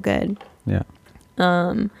me feel good. Yeah.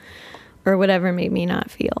 Or whatever made me not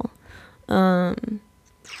feel.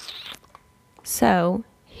 So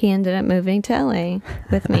he ended up moving to LA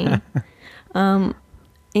with me.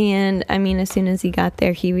 And I mean, as soon as he got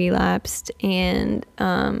there, he relapsed. And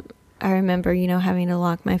I remember, you know, having to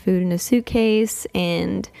lock my food in a suitcase.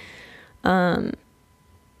 And I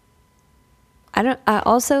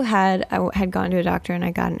had gone to a doctor and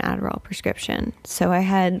I got an Adderall prescription. So I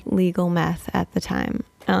had legal meth at the time.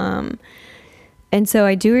 And so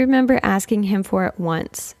I do remember asking him for it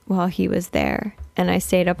once while he was there. And I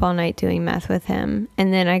stayed up all night doing meth with him.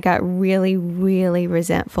 And then I got really, really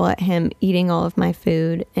resentful at him eating all of my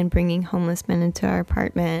food and bringing homeless men into our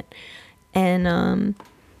apartment. And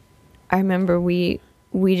I remember I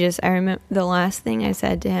remember the last thing I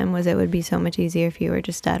said to him was, it would be so much easier if you were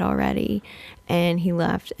just dead already. And he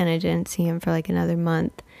left, and I didn't see him for like another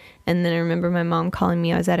month. And then I remember my mom calling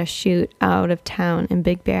me. I was at a shoot out of town in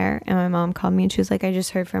Big Bear, and my mom called me and she was like, I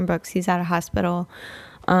just heard from Brooks. He's at a hospital.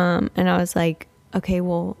 And I was like, okay,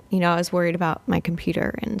 well, you know, I was worried about my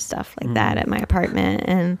computer and stuff like that at my apartment.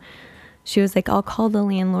 And she was like, I'll call the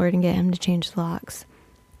landlord and get him to change the locks.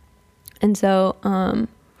 And so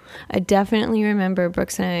I definitely remember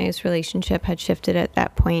Brooks and I's relationship had shifted at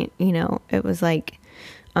that point. You know, it was like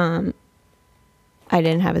I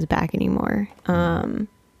didn't have his back anymore.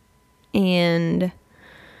 And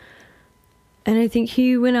I think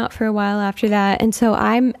he went out for a while after that. And so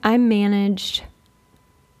I managed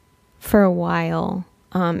for a while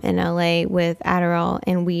in LA with Adderall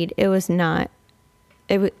and weed. It was not,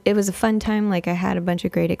 it was a fun time. Like, I had a bunch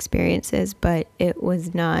of great experiences, but it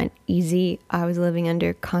was not easy. I was living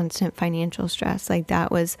under constant financial stress. Like,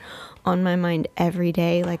 that was on my mind every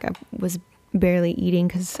day. Like, I was barely eating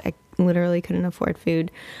because I literally couldn't afford food.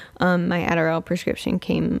 My Adderall prescription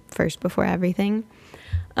came first before everything.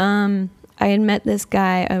 I had met this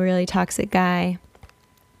guy, a really toxic guy.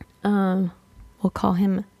 We'll call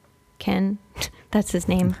him Ken. That's his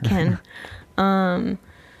name, Ken. And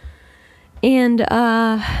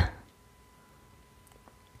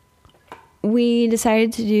we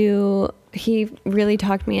decided to do, he really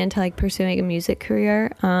talked me into like pursuing a music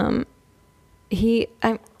career. I'm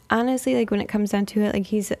honestly, like, when it comes down to it, like,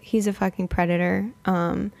 he's a fucking predator.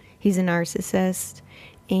 He's a narcissist,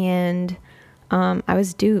 and I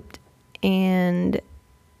was duped, and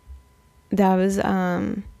that was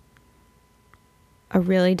a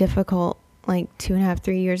really difficult, like, 2.5,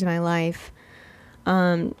 3 years of my life.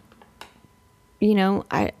 You know,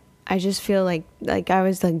 I just feel like I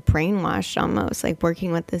was like brainwashed almost, like,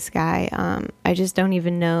 working with this guy. I just don't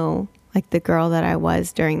even know, like, the girl that I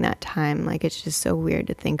was during that time. Like, it's just so weird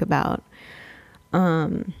to think about.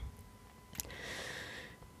 And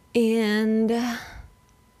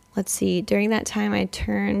let's see, during that time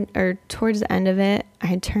towards the end of it, I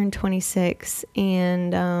had turned 26,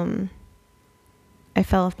 and I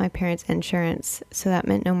fell off my parents' insurance, so that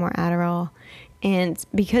meant no more Adderall. And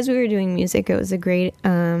because we were doing music, it was a great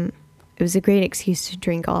excuse to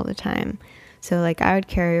drink all the time. So, like, I would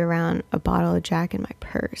carry around a bottle of Jack in my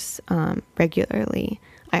purse regularly.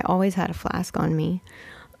 I always had a flask on me.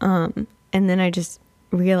 And then I just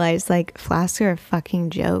realized, like, flasks are a fucking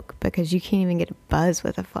joke because you can't even get a buzz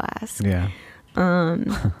with a flask. Yeah.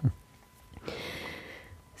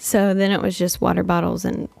 So then it was just water bottles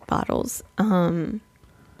and bottles. And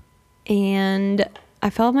I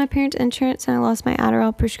fell off my parents' insurance, and I lost my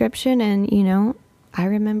Adderall prescription. And, you know, I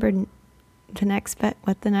remembered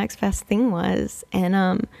what the next best thing was.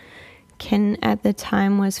 And Ken at the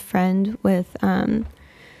time was friend with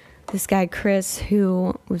this guy Chris,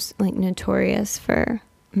 who was, like, notorious for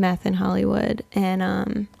meth in Hollywood.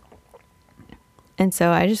 And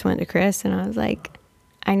so I just went to Chris and I was like,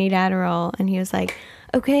 I need Adderall. And he was like,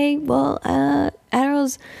 okay, well,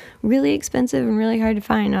 Adderall's really expensive and really hard to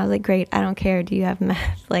find. And I was like, great, I don't care. Do you have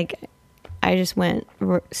meth? Like, I just went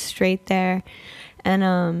straight there.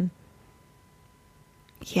 And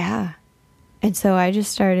yeah. And so I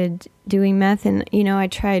just started doing meth, and, you know, I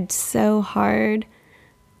tried so hard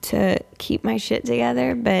to keep my shit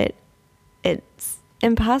together, but it's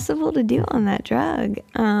impossible to do on that drug.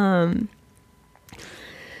 And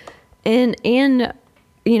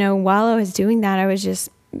you know, while I was doing that, I was just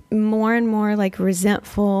more and more, like,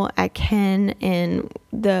 resentful at Ken and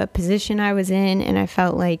the position I was in, and I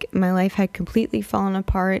felt like my life had completely fallen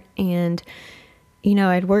apart. And, you know,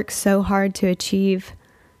 I'd worked so hard to achieve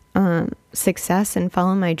success and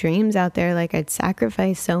follow my dreams out there. Like, I'd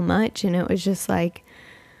sacrificed so much, and it was just like,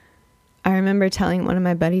 I remember telling one of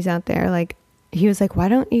my buddies out there, like, he was like, why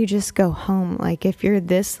don't you just go home? Like, if you're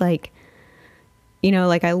this, like, you know,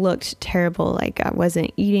 like, I looked terrible. Like, I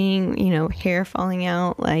wasn't eating, you know, hair falling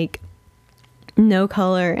out, like, no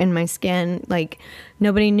color in my skin. Like,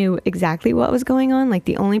 nobody knew exactly what was going on. Like,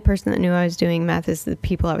 the only person that knew I was doing meth is the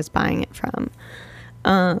people I was buying it from.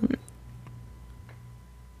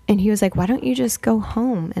 And he was like, why don't you just go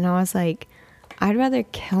home? And I was like, I'd rather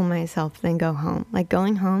kill myself than go home. Like,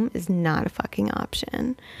 going home is not a fucking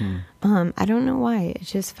option. I don't know why. It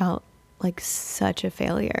just felt like such a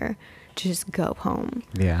failure to just go home.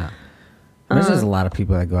 Yeah. There's just a lot of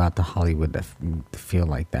people that go out to Hollywood that feel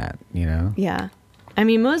like that, you know? Yeah. I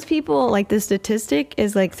mean, most people, like, the statistic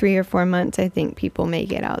is like 3 or 4 months, I think, people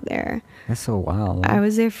make it out there. That's so wild. I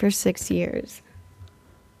was there for 6 years.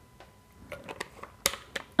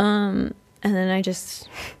 And then I just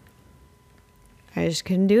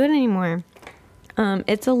couldn't do it anymore.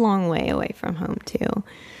 It's a long way away from home too.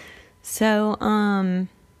 So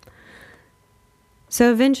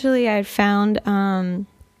eventually I found,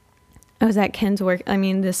 I was at Ken's work. I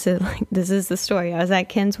mean, this is the story. I was at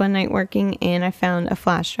Ken's one night working, and I found a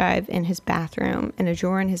flash drive in his bathroom, in a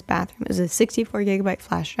drawer in his bathroom. It was a 64 gigabyte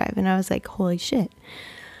flash drive. And I was like, holy shit.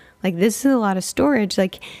 Like, this is a lot of storage.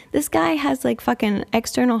 Like, this guy has, like, fucking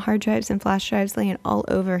external hard drives and flash drives laying all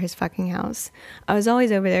over his fucking house. I was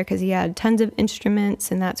always over there because he had tons of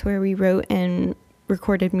instruments, and that's where we wrote and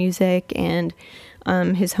recorded music. And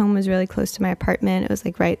his home was really close to my apartment. It was,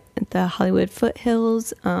 like, right at the Hollywood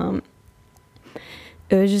foothills. It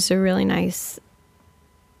was just a really nice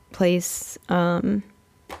place to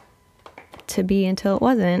be until it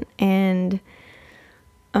wasn't. And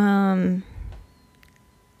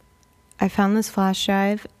I found this flash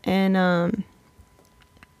drive, and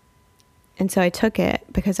so I took it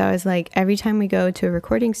because I was like, every time we go to a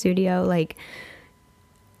recording studio, like,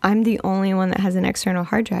 I'm the only one that has an external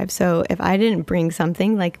hard drive. So if I didn't bring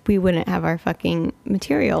something, like, we wouldn't have our fucking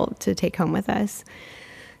material to take home with us.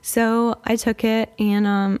 So I took it, and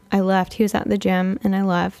I left. He was at the gym, and I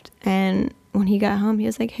left. And when he got home, he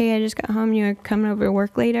was like, hey, I just got home. You were coming over to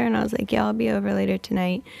work later? And I was like, yeah, I'll be over later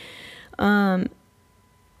tonight. And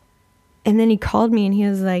then he called me and he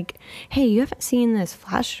was like, hey, you haven't seen this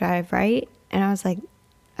flash drive, right? And I was like,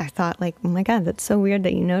 I thought like, oh my God, that's so weird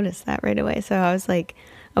that you noticed that right away. So I was like,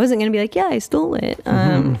 I wasn't going to be like, yeah, I stole it.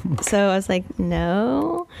 So I was like,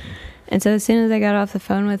 no. And so as soon as I got off the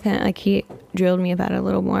phone with him, like he drilled me about it a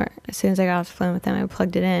little more. As soon as I got off the phone with him, I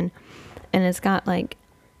plugged it in, and it's got like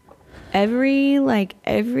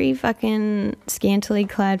every fucking scantily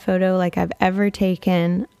clad photo like I've ever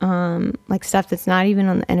taken, like stuff that's not even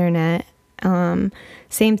on the internet.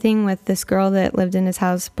 Same thing with this girl that lived in his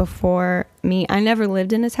house before me. I never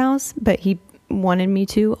lived in his house, but he wanted me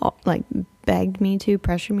to, like begged me to,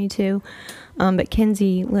 pressured me to. But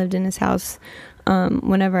Kinsey lived in his house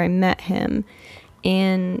whenever I met him,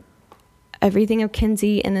 and everything of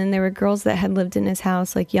Kinsey. And then there were girls that had lived in his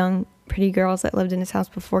house, like young, pretty girls that lived in his house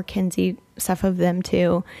before Kinsey, stuff of them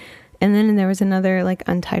too. And then there was another like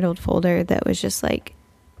untitled folder that was just like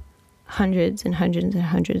hundreds and hundreds and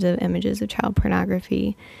hundreds of images of child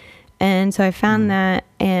pornography. And so I found that,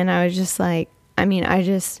 and I was just like, I mean, I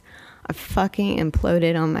fucking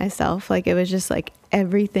imploded on myself. Like it was just like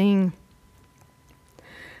everything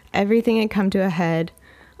had come to a head.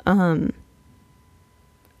 I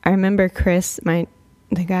remember Chris, one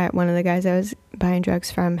of the guys I was buying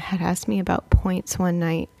drugs from, had asked me about points one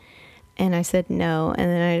night, and I said no.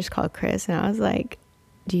 And then I just called Chris and I was like,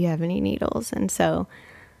 do you have any needles? And so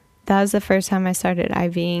that was the first time I started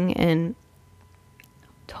IVing, and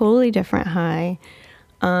totally different high.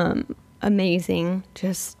 Amazing,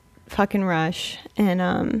 just fucking rush.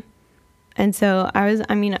 And so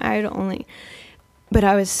but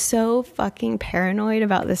I was so fucking paranoid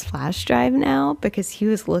about this flash drive now because he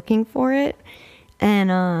was looking for it.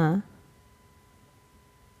 And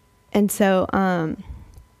so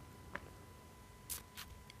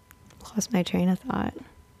lost my train of thought.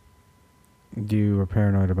 You were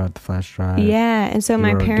paranoid about the flash drive. Yeah, and so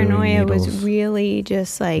my paranoia was really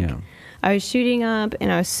just like, Yeah. I was shooting up,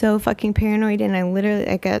 and I was so fucking paranoid, and I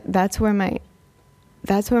literally that's where my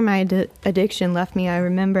addiction left me. I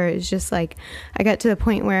remember it's just like I got to the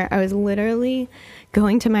point where I was literally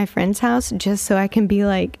going to my friend's house just so I can be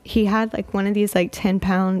like, he had like one of these like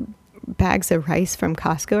 10-pound bags of rice from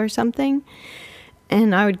Costco or something.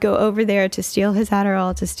 And I would go over there to steal his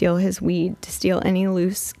Adderall, to steal his weed, to steal any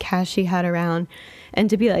loose cash he had around, and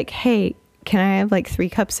to be like, hey, can I have like 3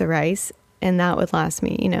 cups of rice? And that would last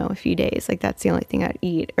me, a few days. Like that's the only thing I'd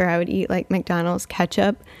eat. Or I would eat like McDonald's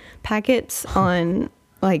ketchup packets on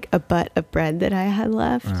like a butt of bread that I had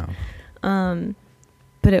left. Wow.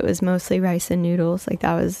 But it was mostly rice and noodles. Like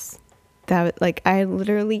that was like I had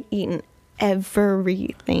literally eaten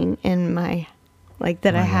everything in my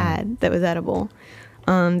that I had that was edible.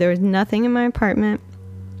 There was nothing in my apartment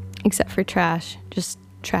except for trash, just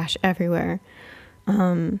trash everywhere.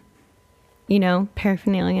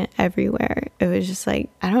 Paraphernalia everywhere. It was just like,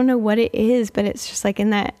 I don't know what it is, but it's just like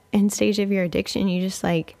in that end stage of your addiction, you just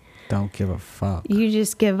like don't give a fuck. You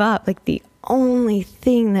just give up. Like the only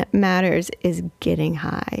thing that matters is getting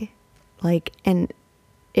high. Like, and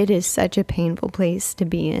it is such a painful place to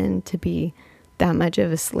be in, to be that much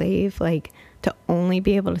of a slave, like to only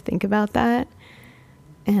be able to think about that.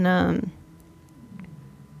 And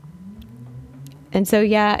so,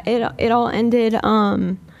 yeah, it all ended,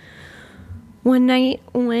 one night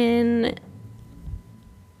when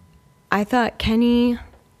I thought Kenny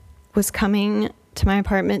was coming to my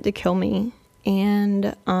apartment to kill me.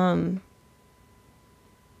 And,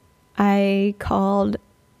 I called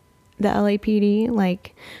the LAPD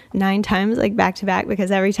like 9 times, like back to back,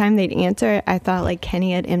 because every time they'd answer, I thought like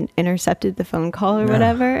Kenny had intercepted the phone call or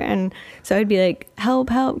whatever. And so I'd be like, help,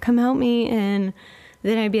 come help me. And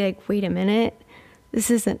then I'd be like, wait a minute, this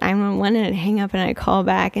isn't 911, and I'd hang up and I'd call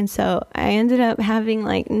back. And so I ended up having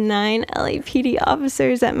like 9 LAPD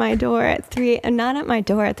officers at my door at 3, not at my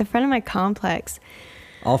door, at the front of my complex.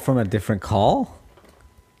 All from a different call?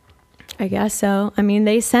 I guess so. I mean,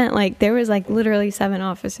 they sent there was like literally 7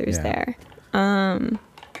 officers there. Well,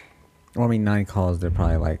 I mean, 9 calls, they're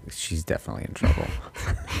probably like, she's definitely in trouble.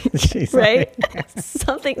 She's right?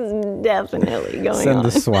 Something's definitely going Send on.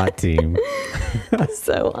 the SWAT team.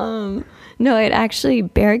 So, no, I'd actually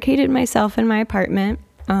barricaded myself in my apartment.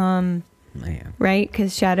 Man. Right?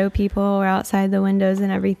 Because shadow people were outside the windows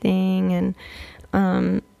and everything.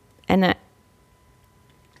 And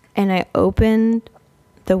I opened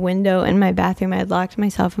the window in my bathroom. I had locked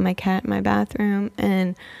myself and my cat in my bathroom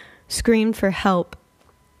and screamed for help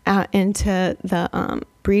out into the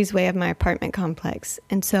breezeway of my apartment complex.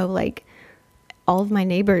 And so like all of my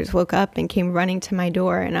neighbors woke up and came running to my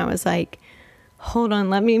door, and I was like, hold on,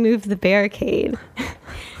 let me move the barricade.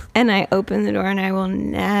 And I opened the door, and I will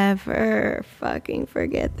never fucking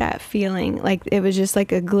forget that feeling. Like, it was just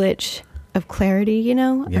like a glitch of clarity, you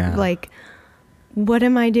know? Yeah. Of like, what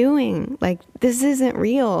am I doing? Like, this isn't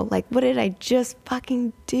real. Like, what did I just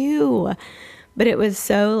fucking do? But it was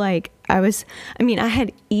so like, I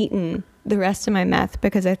had eaten the rest of my meth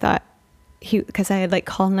because I thought because I had like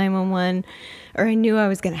called 911, or I knew I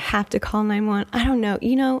was going to have to call 911. I don't know.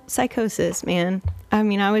 You know, psychosis, man. I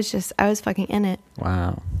mean, I was fucking in it.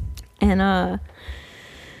 Wow. And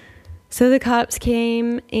so the cops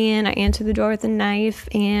came, and I answered the door with a knife,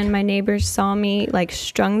 and my neighbors saw me like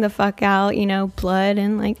strung the fuck out, you know, blood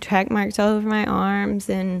and like track marks all over my arms.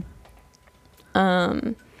 And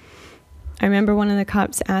I remember one of the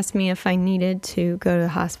cops asked me if I needed to go to the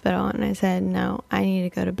hospital, and I said, no, I need to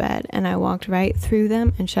go to bed. And I walked right through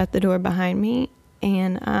them and shut the door behind me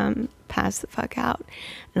and passed the fuck out.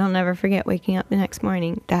 And I'll never forget waking up the next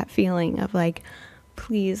morning, that feeling of like,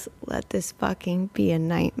 please let this fucking be a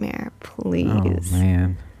nightmare, please. Oh,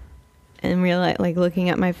 man. And realize, like, looking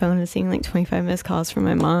at my phone and seeing like 25 missed calls from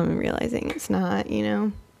my mom and realizing it's not,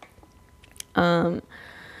 you know.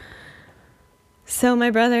 So my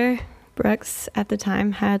brother Brooks at the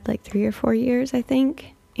time had like 3 or 4 years, I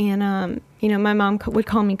think. And you know, my mom would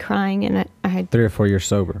call me crying, and I had 3 or 4 years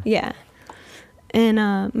sober. Yeah. And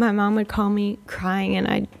my mom would call me crying,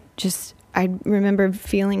 and I remember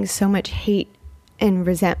feeling so much hate and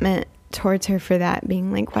resentment towards her for that,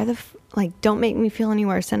 being like, why like, don't make me feel any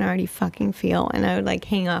worse than I already fucking feel. And I would like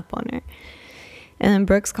hang up on her. And then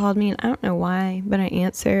Brooks called me, and I don't know why, but I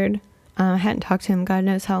answered. I hadn't talked to him God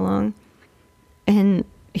knows how long, and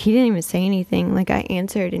he didn't even say anything. Like, I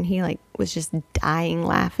answered, and he like was just dying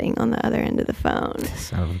laughing on the other end of the phone.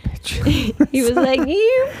 Son of a bitch. He was like,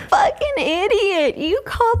 you fucking idiot, you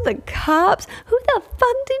called the cops? Who the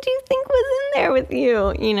fuck did you think was in there with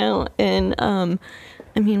you, you know? And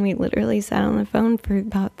I mean, we literally sat on the phone for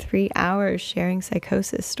about 3 hours sharing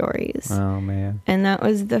psychosis stories. Oh, man. And that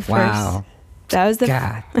was the first. Wow. That was the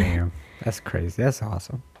God damn. That's crazy. That's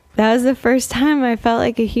awesome. That was the first time I felt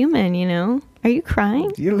like a human, you know? Are you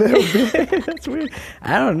crying? You little bit. That's weird.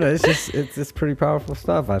 I don't know. It's just pretty powerful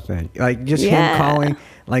stuff, I think. Like, just him calling,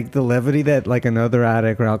 like, the levity that, like, another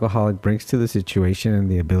addict or alcoholic brings to the situation,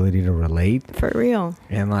 and the ability to relate. For real.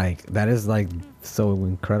 And, like, that is, like, so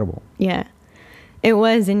incredible. Yeah. It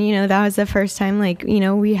was. And, you know, that was the first time, like, you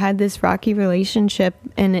know, we had this rocky relationship,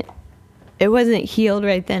 and it wasn't healed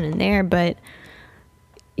right then and there, but,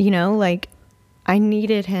 you know, like, I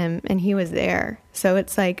needed him, and he was there. So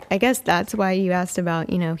it's like, I guess that's why you asked about,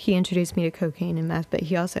 you know, he introduced me to cocaine and meth, but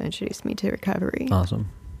he also introduced me to recovery. Awesome.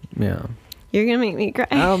 Yeah. You're going to make me cry.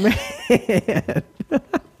 Oh, man.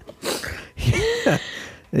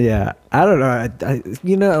 Yeah. I don't know. I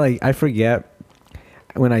you know, like, I forget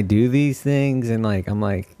when I do these things, and like, I'm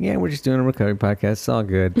like, yeah, we're just doing a recovery podcast. It's all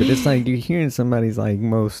good. But it's like, you're hearing somebody's like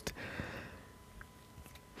most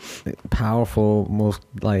powerful, most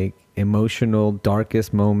like emotional,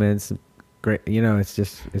 darkest moments. Great. You know, it's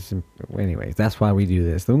anyways, that's why we do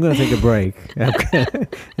this. So I'm going to take a break and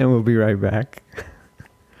we'll be right back.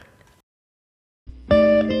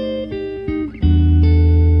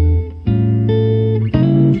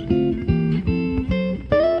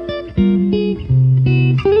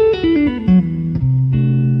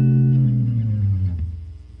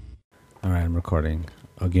 All right, I'm recording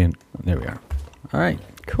again. There we are. All right.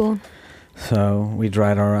 Cool. So we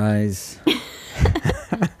dried our eyes.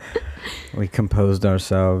 We composed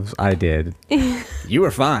ourselves. I did. You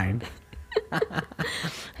were fine.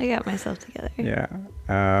 I got myself together. Yeah.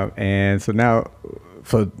 And so now,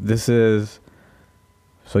 so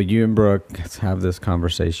you and Brooke have this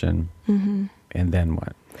conversation. Mm-hmm. And then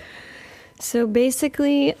what? So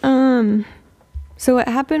basically, so what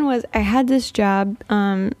happened was I had this job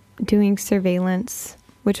doing surveillance,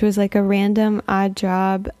 which was like a random odd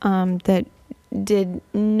job that did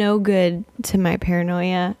no good to my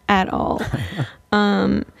paranoia at all.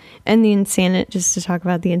 And the insanity, just to talk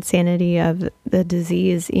about the insanity of the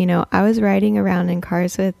disease, you know, I was riding around in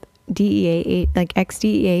cars with DEA, like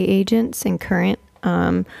ex-DEA agents and current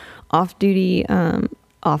off-duty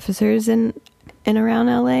officers in around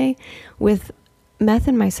LA with meth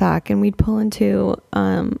in my sock, and we'd pull into,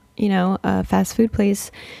 you know, a fast food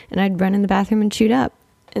place, and I'd run in the bathroom and shoot up.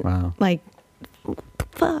 Wow. Like,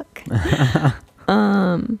 fuck.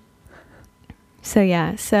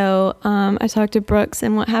 So I talked to Brooks,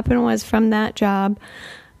 and what happened was, from that job,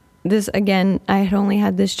 this, again, I had only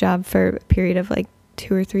had this job for a period of like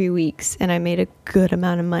 2 or 3 weeks, and I made a good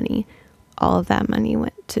amount of money. All of that money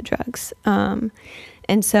went to drugs.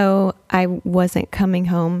 And so I wasn't coming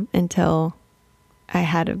home until I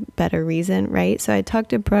had a better reason, right? So I talked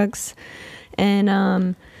to Brooks, and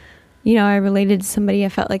I related to somebody. I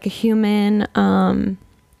felt like a human.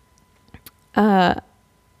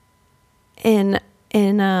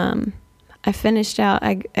 I finished out.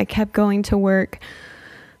 I kept going to work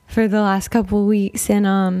for the last couple of weeks,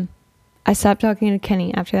 and I stopped talking to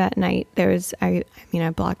Kenny after that night. I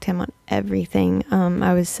blocked him on everything.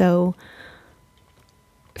 I was so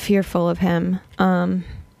fearful of him, and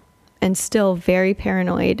still very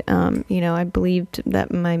paranoid. I believed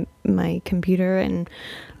that my computer and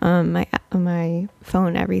my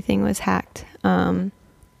phone, everything was hacked.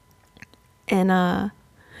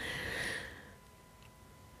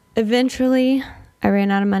 Eventually I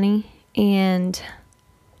ran out of money, and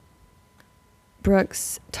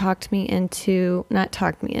Brooks he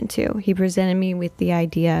presented me with the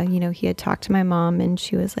idea. He had talked to my mom, and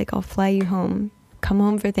she was like, I'll fly you home, come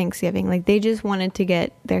home for Thanksgiving. Like, they just wanted to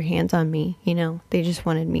get their hands on me, they just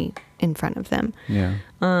wanted me in front of them. Yeah.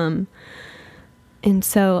 And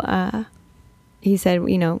so he said, why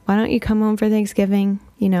don't you come home for Thanksgiving,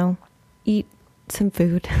 eat some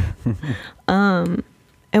food, and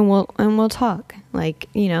we'll talk. Like,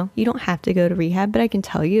 you don't have to go to rehab, but I can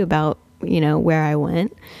tell you about, where I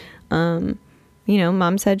went.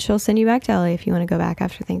 Mom said she'll send you back to LA if you want to go back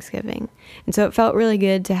after Thanksgiving. And so it felt really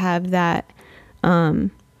good to have that,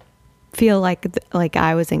 feel like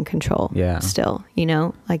I was in control. Yeah. Still,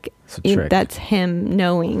 that's him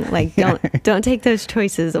knowing, like, don't take those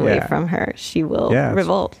choices away from her. She will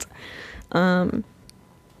revolt. So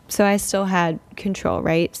I still had control,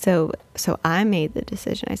 right? So I made the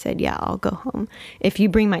decision. I said, yeah, I'll go home if you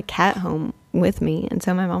bring my cat home with me. And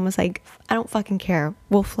so my mom was like, I don't fucking care.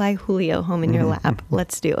 We'll fly Julio home in your lap.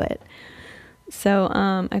 Let's do it. So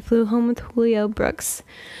I flew home with Julio. Brooks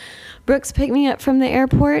picked me up from the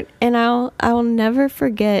airport, and I'll never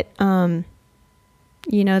forget, that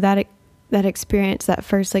experience, that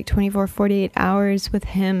first 24, 48 hours with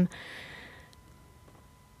him.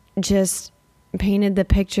 Just painted the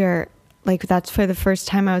picture. Like, that's for the first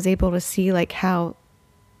time I was able to see like how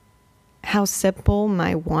simple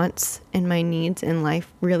my wants and my needs in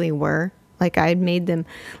life really were. Like, I had made them,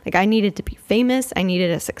 like, I needed to be famous. I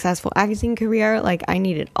needed a successful acting career. Like, I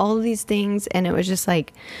needed all of these things. And it was just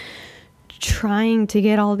like trying to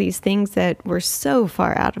get all these things that were so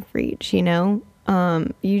far out of reach, you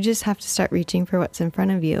just have to start reaching for what's in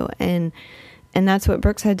front of you. And that's what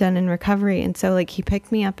Brooks had done in recovery. And so, like, he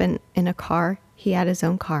picked me up in a car. He had his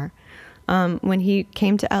own car. When he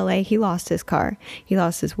came to LA, he lost his car. He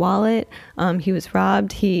lost his wallet. He was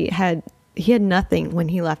robbed. He had nothing when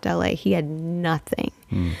he left LA. He had nothing.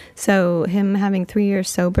 So him having 3 years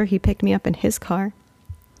sober, he picked me up in his car.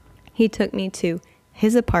 He took me to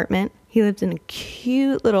his apartment. He lived in a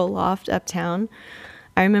cute little loft uptown.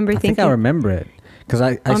 I think I remember it. Cause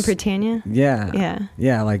on Britannia? Yeah. Yeah.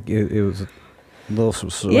 Yeah, like it was little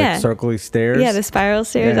circly stairs. Yeah, the spiral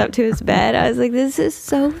stairs up to his bed. I was like, this is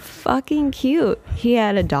so fucking cute. He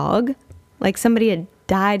had a dog. Like, somebody had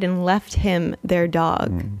died and left him their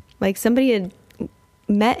dog. Like, somebody had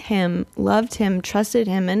met him, loved him, trusted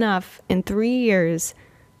him enough in 3 years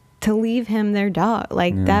to leave him their dog.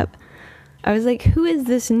 Like, that. I was like, who is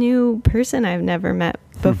this new person I've never met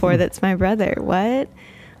before that's my brother? What?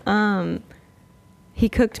 He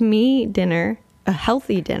cooked me dinner, a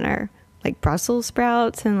healthy dinner, like Brussels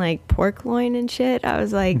sprouts and like pork loin and shit. I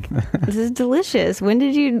was like, this is delicious. When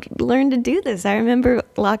did you learn to do this? I remember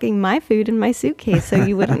locking my food in my suitcase so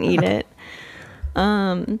you wouldn't eat it.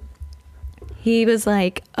 He was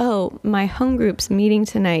like, oh, my home group's meeting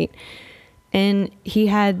tonight. And he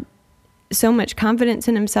had so much confidence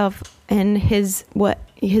in himself and his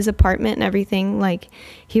apartment and everything. Like,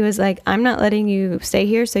 he was like, I'm not letting you stay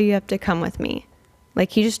here, so you have to come with me.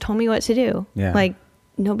 Like, he just told me what to do. Yeah. Like,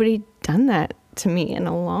 nobody done that to me in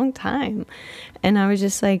a long time. And I was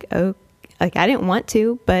just like, oh, like, I didn't want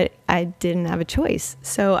to, but I didn't have a choice.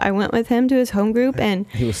 So I went with him to his home group, and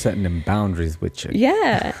he was setting them boundaries with you.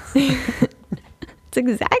 Yeah. It's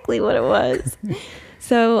exactly what it was.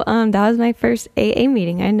 So that was my first AA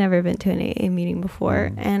meeting. I'd never been to an AA meeting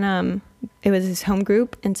before. And it was his home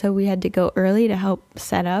group. And so we had to go early to help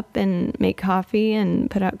set up and make coffee and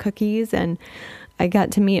put out cookies. And I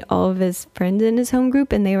got to meet all of his friends in his home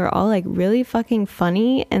group, and they were all like really fucking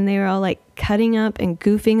funny, and they were all like cutting up and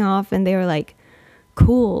goofing off, and they were like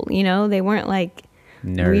cool, they weren't like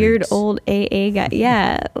nerds. Weird old AA guy.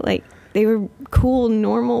 Yeah, like they were cool,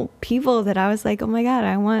 normal people that I was like, oh my God,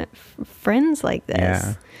 I want friends like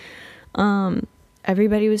this. Yeah.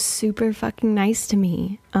 Everybody was super fucking nice to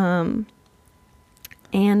me. And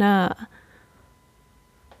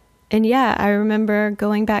yeah, I remember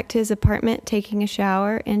going back to his apartment, taking a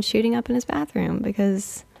shower, and shooting up in his bathroom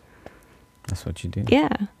because that's what you do. Yeah.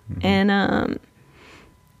 Mm-hmm.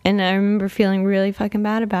 And I remember feeling really fucking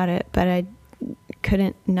bad about it, but I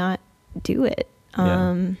couldn't not do it.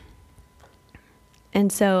 And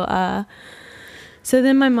so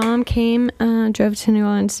then my mom came, drove to New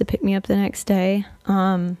Orleans to pick me up the next day.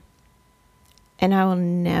 And I will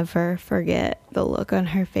never forget the look on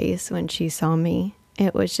her face when she saw me.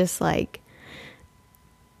 It was just like,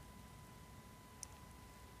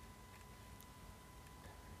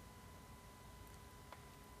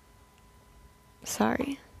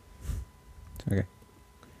 sorry. Okay.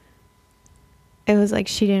 It was like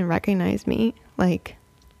she didn't recognize me. Like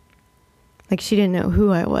she didn't know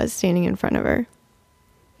who I was standing in front of her.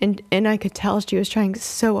 And I could tell she was trying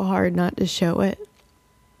so hard not to show it.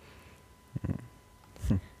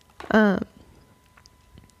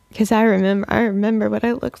 Because I remember what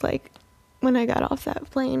I looked like when I got off that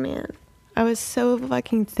plane, man. I was so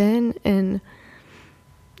fucking thin and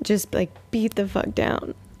just like beat the fuck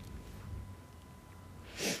down.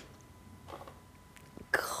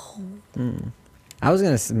 I was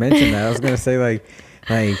gonna mention that. I was gonna say like,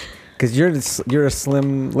 because you're a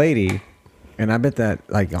slim lady, and I bet that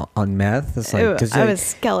like on meth, it's like because I was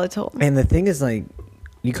skeletal. And the thing is, like,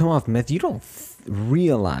 you come off meth, you don't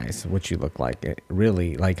realize what you look like. It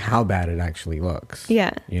really, like, how bad it actually looks.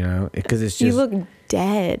 Yeah. You know, because it's just you look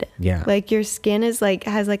dead. Yeah. Like your skin is like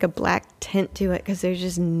has like a black tint to it because there's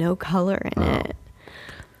just no color in it.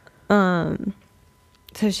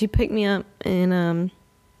 So she picked me up and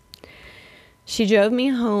she drove me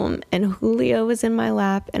home, and Julio was in my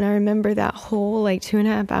lap, and I remember that whole like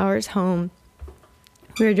 2.5 hours home.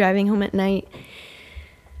 We were driving home at night,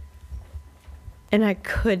 and I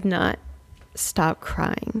could not stop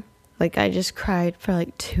crying. Like I just cried for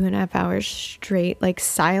like 2.5 hours straight, like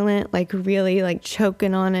silent, like really like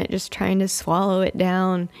choking on it, just trying to swallow it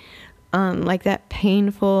down, like that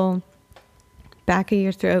painful back of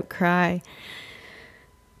your throat cry.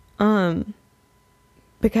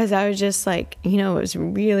 Because I was just like, you know, it was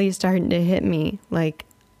really starting to hit me. Like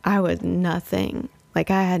I was nothing.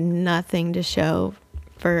 Like I had nothing to show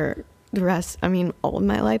for the rest, all of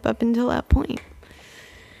my life up until that point.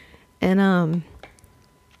 And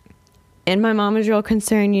my mom was real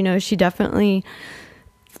concerned. You know, she definitely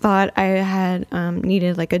thought I had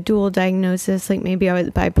needed like a dual diagnosis, like maybe I was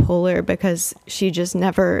bipolar, because she just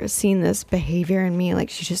never seen this behavior in me.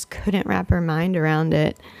 Like she just couldn't wrap her mind around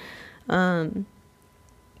it. And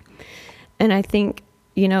I think,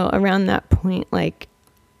 you know, around that point, like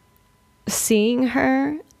seeing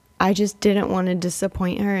her, I just didn't want to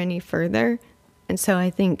disappoint her any further. And so I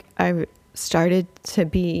think I started to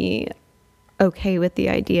be okay with the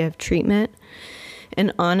idea of treatment.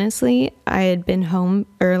 And honestly, I had been home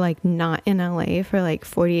or like not in LA for like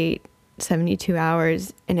 48, 72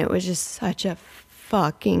 hours. And it was just such a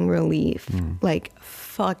fucking relief, like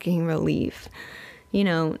fucking relief, you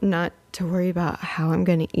know, not to worry about how I'm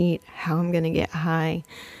going to eat, how I'm going to get high.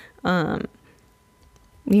 You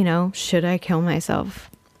know, should I kill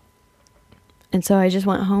myself? And so I just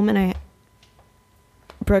went home, and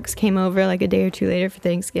Brooks came over like a day or two later for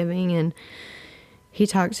Thanksgiving, and he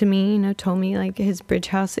talked to me, you know, told me like his Bridge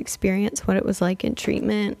House experience, what it was like in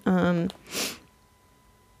treatment.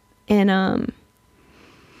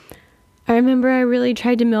 I remember I really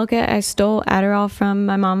tried to milk it. I stole Adderall from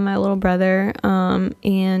my mom and my little brother, and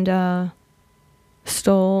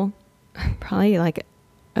stole probably like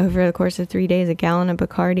over the course of 3 days a gallon of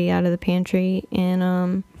Bacardi out of the pantry,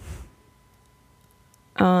 and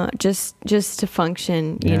just to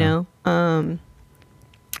function, you know. And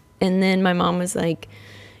then my mom was like,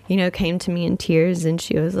 you know, came to me in tears, and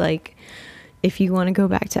she was like, if you want to go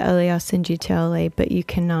back to LA, I'll send you to LA, but you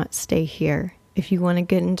cannot stay here. If you want to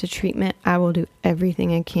get into treatment, I will do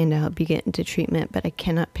everything I can to help you get into treatment, but I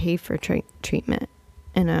cannot pay for treatment.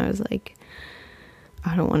 And I was like,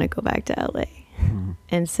 I don't want to go back to LA.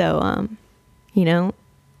 And so, you know,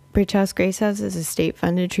 Bridge House Grace House is a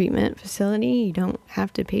state-funded treatment facility. You don't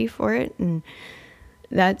have to pay for it. And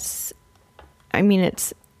that's,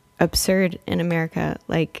 it's absurd in America.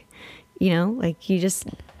 Like, you know, like you just,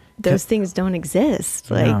 those things don't exist.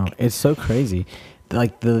 Like, no, it's so crazy.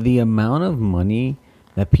 Like the amount of money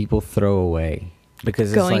that people throw away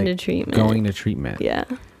because going it's like to treatment. Yeah.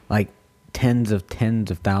 Like tens of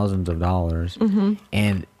thousands of dollars.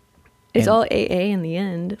 And it's all AA in the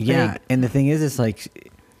end. Yeah. Like, and the thing is, it's like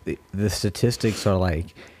the statistics are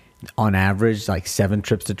like on average, like 7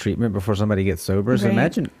 trips to treatment before somebody gets sober. So right.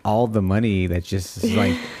 imagine all the money that just is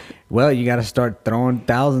like well, you got to start throwing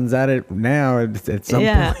thousands at it now at some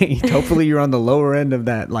point. Hopefully you're on the lower end of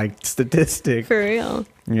that like statistic. For real.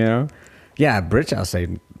 You know? Yeah, Bridge House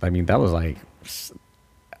saved, I mean, that was like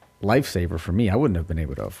lifesaver for me. I wouldn't have been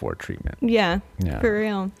able to afford treatment. Yeah. For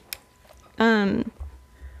real. And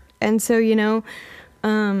so, you know,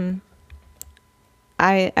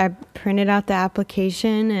 I printed out the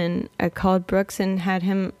application and I called Brooks and had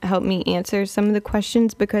him help me answer some of the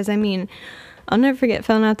questions, because I mean, I'll never forget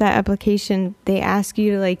filling out that application. They ask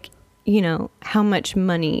you like, you know, how much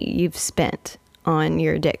money you've spent on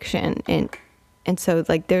your addiction. And so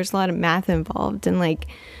like, there's a lot of math involved, and like,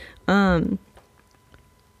 and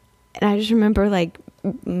I just remember like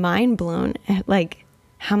mind blown at like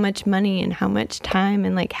how much money and how much time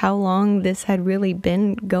and like how long this had really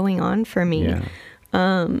been going on for me. Yeah.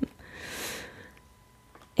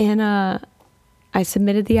 I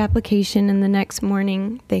submitted the application, and the next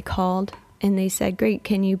morning they called and they said, great,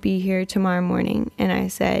 can you be here tomorrow morning? And I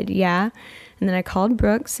said, yeah. And then I called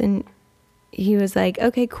Brooks and he was like,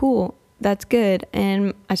 okay, cool. That's good.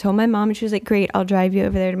 And I told my mom, and she was like, great, I'll drive you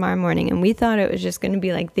over there tomorrow morning. And we thought it was just going to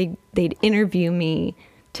be like they'd interview me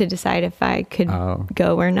to decide if I could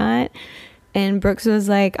go or not. And Brooks was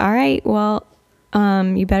like, all right, well,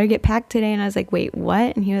 you better get packed today. And I was like, wait,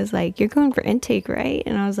 what? And he was like, you're going for intake, right?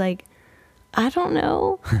 And I was like, I don't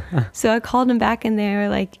know. So I called him back and they were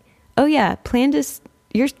like, oh yeah,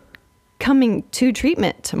 you're coming to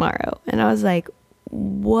treatment tomorrow. And I was like,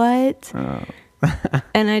 what?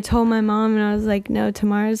 And I told my mom, and I was like, no,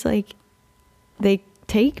 tomorrow's like, they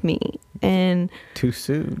take me. And too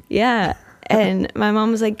soon. Yeah. And my mom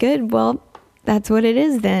was like, good, well, that's what it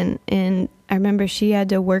is then. And I remember she had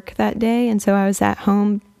to work that day, and so I was at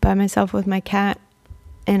home by myself with my cat,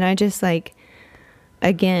 and I just like,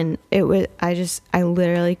 again, I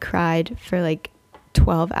literally cried for like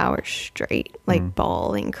 12 hours straight, like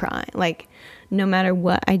bawling, crying. Like no matter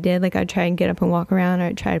what I did, like I'd try and get up and walk around, or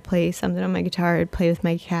I'd try to play something on my guitar, I'd play with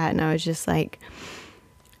my cat, and I was just like,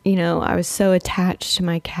 you know, I was so attached to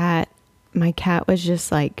my cat. My cat was just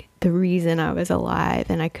like the reason I was alive,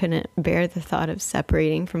 and I couldn't bear the thought of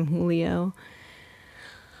separating from Julio.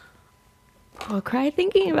 I'll cry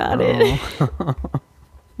thinking about it.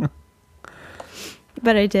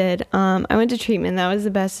 But I did. I went to treatment. That was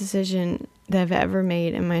the best decision that I've ever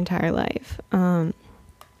made in my entire life. I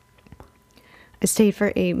stayed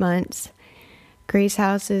for 8 months. Grace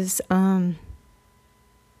House is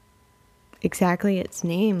exactly its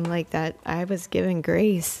name, like that. I was given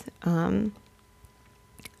grace.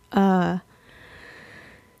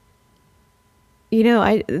 You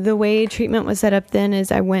know, the way treatment was set up then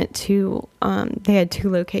is I went to, they had 2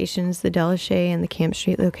 locations, the Delashay and the Camp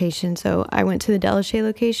Street location. So I went to the Delashay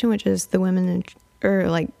location, which is the women or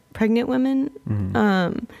like pregnant women,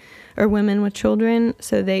 or women with children.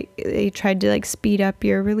 So they tried to like speed up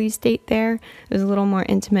your release date there. It was a little more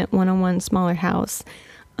intimate, one-on-one, smaller house.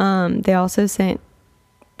 They also sent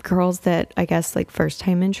girls that I guess like first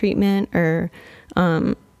time in treatment, or,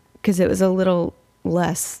 'cause it was a little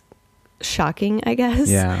less shocking, I guess.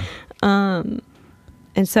 Yeah. And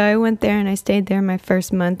so I went there and I stayed there my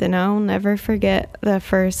first month, and I'll never forget the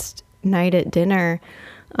first night at dinner.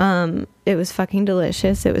 It was fucking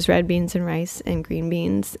delicious. It was red beans and rice and green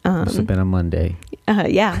beans. Must have been a Monday.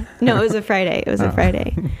 Yeah. No, it was a Friday. It was a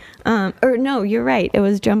Friday. Or no, you're right. It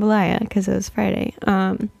was jambalaya because it was Friday.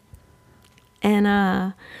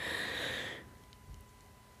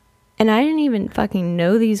 And I didn't even fucking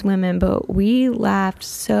know these women, but we laughed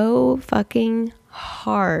so fucking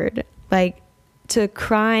hard, like to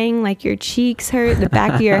crying, like your cheeks hurt, the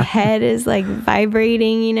back of your head is like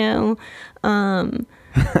vibrating, you know?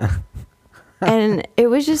 And it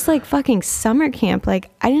was just like fucking summer camp. Like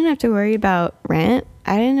I didn't have to worry about rent.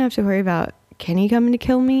 I didn't have to worry about Kenny coming to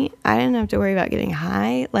kill me. I didn't have to worry about getting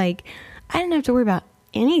high. Like I didn't have to worry about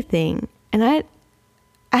anything. And I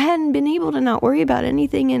hadn't been able to not worry about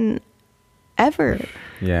anything in ever.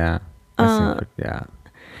 Yeah. Yeah.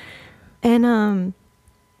 And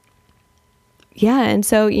yeah, and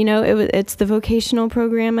so, you know, it's the vocational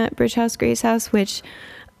program at Bridge House, Grace House, which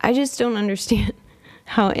I just don't understand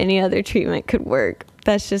how any other treatment could work.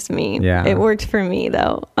 That's just me. Yeah. It worked for me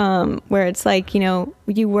though. Where it's like, you know,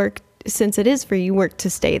 you work, since it is free, you work to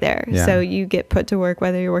stay there. Yeah. So you get put to work,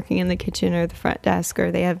 whether you're working in the kitchen or the front desk,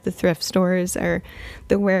 or they have the thrift stores or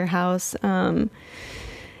the warehouse.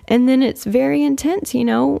 And then it's very intense, you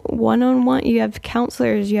know, one-on-one. You have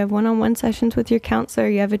counselors, you have one-on-one sessions with your counselor,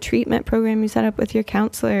 you have a treatment program you set up with your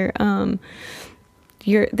counselor.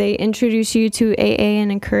 They introduce you to AA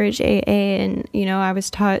and encourage AA. And, you know, I was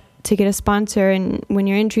taught to get a sponsor. And when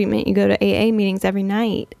you're in treatment, you go to AA meetings every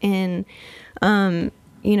night. And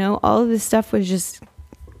you know, all of this stuff was just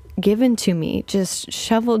given to me, just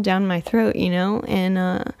shoveled down my throat, you know,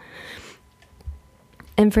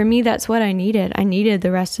 and for me, that's what I needed. I needed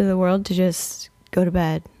the rest of the world to just go to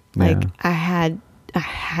bed. Like, I had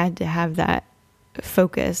to have that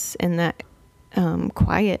focus and that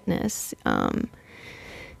quietness.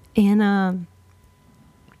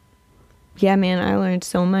 Yeah, man, I learned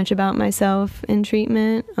so much about myself in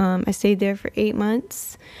treatment. I stayed there for 8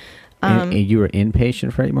 months. And you were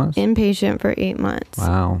inpatient for 8 months? Inpatient for 8 months.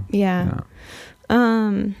 Wow. Yeah.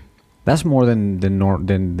 That's more than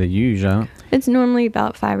the usual. It's normally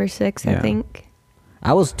about 5 or 6, I think.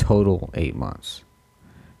 I was total 8 months,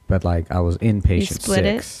 but like I was inpatient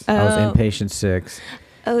 6. I was inpatient 6.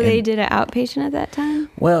 Oh, they did an outpatient at that time?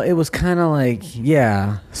 Well, it was kind of like,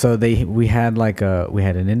 yeah. So we had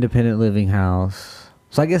an independent living house.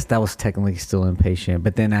 So I guess that was technically still inpatient.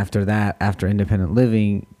 But then after that, after independent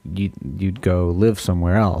living, you'd go live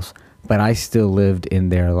somewhere else. But I still lived in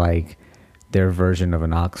their version of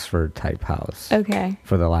an Oxford type house. Okay.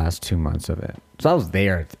 For the last 2 months of it. So I was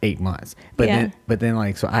there 8 months. But then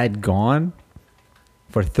like, so I had gone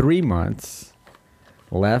for 3 months,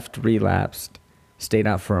 left, relapsed, stayed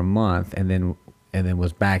out for a month, and then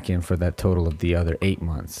was back in for that total of the other 8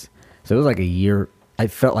 months. So it was like a year. I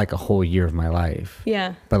felt like a whole year of my life.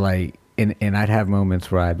 Yeah. But like, and I'd have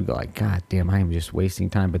moments where I'd go like, God damn, I am just wasting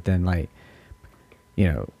time. But then like,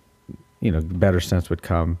 you know, better sense would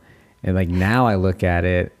come. And like now I look at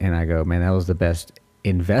it and I go, man, that was the best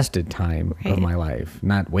invested time of my life,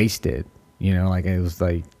 not wasted. You know, like it was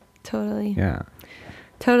like. Totally. Yeah.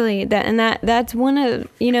 Totally. That's one of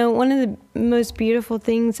the most beautiful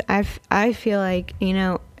things I feel like, you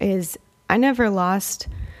know, is I never lost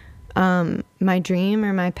my dream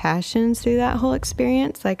or my passions through that whole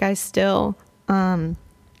experience. Like I still am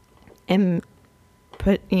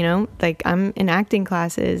like I'm in acting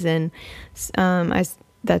classes and that's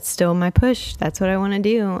still my push. That's what I want to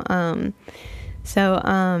do.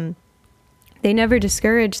 So they never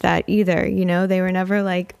discouraged that either. You know, they were never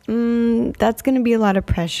like, that's going to be a lot of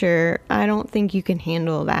pressure. I don't think you can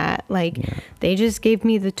handle that. Like they just gave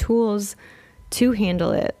me the tools to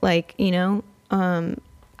handle it. Like, you know,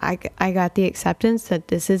 I got the acceptance that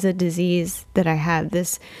this is a disease that I have.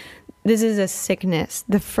 This is a sickness.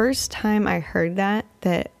 The first time I heard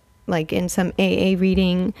that like in some AA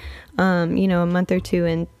reading, you know, a month or two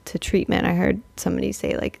into treatment, I heard somebody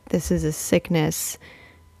say like, this is a sickness.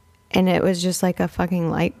 And it was just like a fucking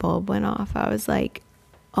light bulb went off. I was like,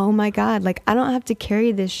 oh my God, like I don't have to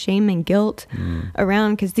carry this shame and guilt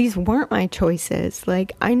around because these weren't my choices.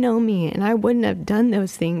 Like I know me and I wouldn't have done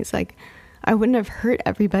those things. Like I wouldn't have hurt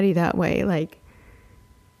everybody that way. Like,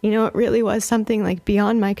 you know, it really was something like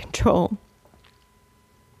beyond my control.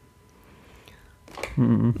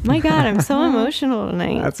 My God, I'm so emotional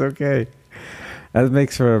tonight. That's okay. That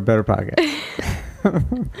makes for a better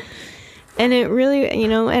podcast. And it really, you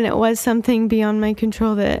know, and it was something beyond my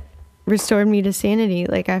control that restored me to sanity.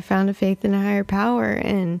 Like I found a faith in a higher power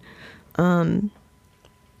and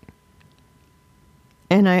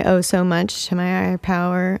I owe so much to my higher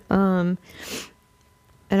power. And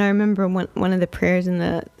I remember one of the prayers in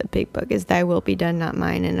the big book is thy will be done, not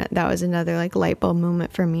mine. And that was another like light bulb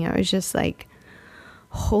moment for me. I was just like,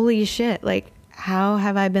 holy shit. Like, how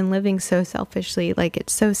have I been living so selfishly? Like,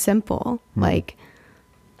 it's so simple. Like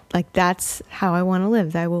that's how I want to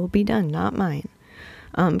live. Thy will be done, not mine.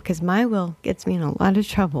 Because my will gets me in a lot of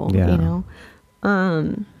trouble, you know?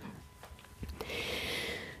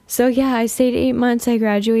 So yeah, I stayed 8 months. I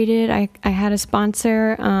graduated. I had a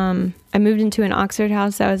sponsor. I moved into an Oxford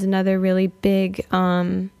house. That was another really big,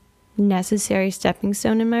 necessary stepping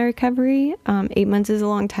stone in my recovery. 8 months is a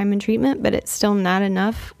long time in treatment, but it's still not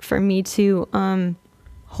enough for me to,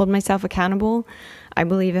 hold myself accountable. I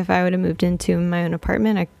believe if I would have moved into my own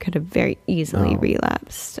apartment, I could have very easily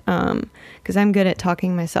relapsed. Because I'm good at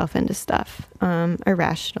talking myself into stuff, or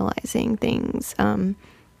rationalizing things,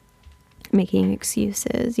 making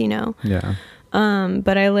excuses, you know. Yeah.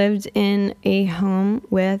 But I lived in a home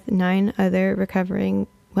with 9 other recovering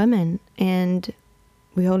women, and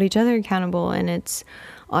we hold each other accountable, and it's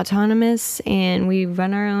autonomous, and we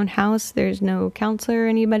run our own house. There's no counselor or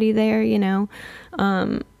anybody there, you know.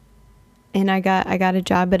 And I got a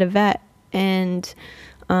job at a vet, and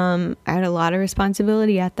I had a lot of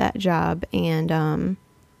responsibility at that job, and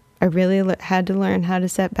I really had to learn how to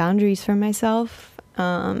set boundaries for myself,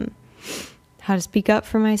 how to speak up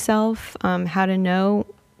for myself, how to know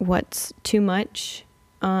what's too much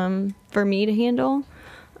for me to handle.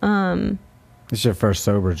 It's your first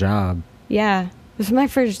sober job. Yeah, it was my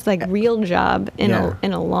first like real job in Yeah.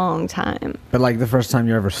 a long time. But like the first time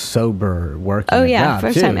you're ever sober working. Oh a yeah, job,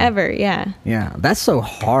 first too. time ever. Yeah. Yeah, that's so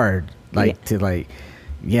hard. Like Yeah. to like,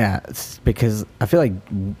 yeah, it's because I feel like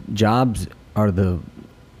jobs are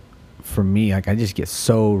for me, like I just get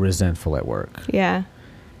so resentful at work. Yeah.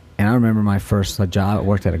 And I remember my first job. I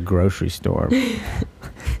worked at a grocery store.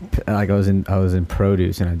 Like I was in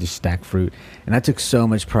produce, and I just stacked fruit, and I took so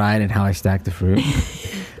much pride in how I stacked the fruit.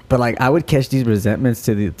 But like I would catch these resentments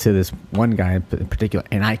to this one guy in particular,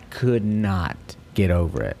 and I could not get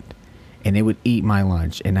over it. And it would eat my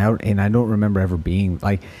lunch, and I don't remember ever being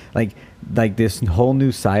like this whole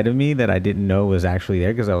new side of me that I didn't know was actually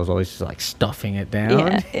there, because I was always just like stuffing it down.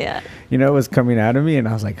 Yeah. Yeah. You know, it was coming out of me, and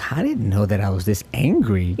I was like, I didn't know that I was this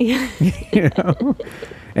angry. Yeah. You know,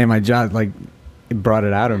 and my job like it brought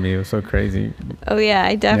it out of me. It was so crazy. Oh yeah,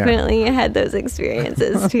 I definitely had those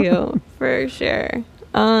experiences too, for sure.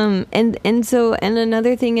 And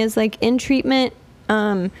another thing is like in treatment,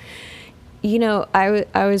 you know,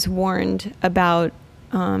 I was warned about,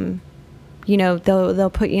 you know, they'll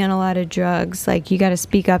put you on a lot of drugs. Like you got to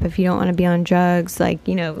speak up if you don't want to be on drugs. Like,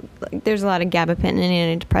 you know, like, there's a lot of gabapentin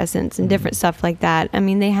and antidepressants and different stuff like that. I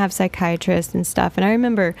mean, they have psychiatrists and stuff. And I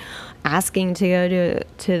remember asking to go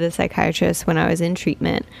to the psychiatrist when I was in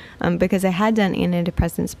treatment, because I had done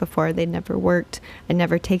antidepressants before. They'd never worked. I'd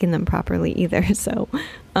never taken them properly either. So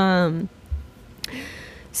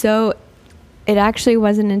it actually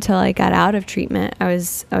wasn't until I got out of treatment. I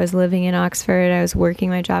was living in Oxford. I was working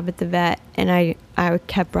my job at the vet, and I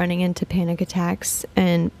kept running into panic attacks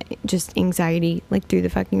and just anxiety like through the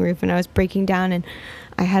fucking roof. And I was breaking down, and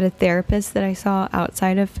I had a therapist that I saw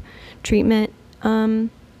outside of treatment,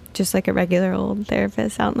 just like a regular old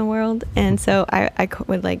therapist out in the world. And so I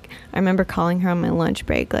would like, I remember calling her on my lunch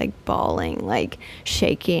break, like bawling, like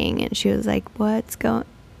shaking. And she was like, what's going,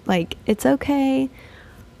 like, it's okay.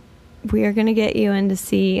 We are going to get you in to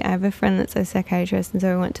see, I have a friend that's a psychiatrist. And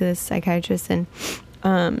so I went to this psychiatrist, and,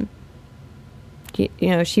 you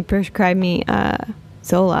know, she prescribed me,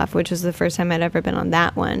 Zoloft, which was the first time I'd ever been on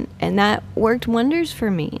that one. And that worked wonders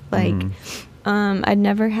for me. Like, I'd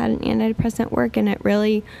never had an antidepressant work, and it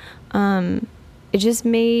really, it just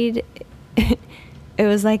made, it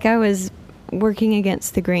was like I was working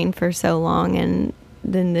against the grain for so long, and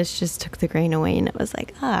then this just took the grain away, and it was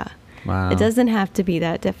like, Wow. it doesn't have to be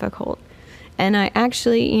that difficult. And I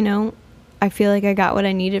actually, you know, I feel like I got what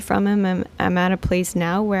I needed from him. I'm at a place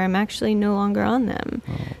now where I'm actually no longer on them.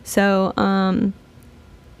 Oh. So,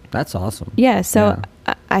 That's awesome. yeah, so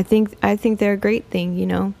yeah. I think they're a great thing, you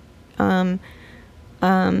know.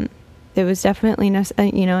 It was definitely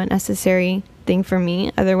you know, a necessary thing for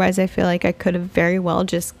me. Otherwise, I feel like I could have very well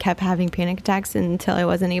just kept having panic attacks until I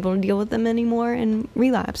wasn't able to deal with them anymore and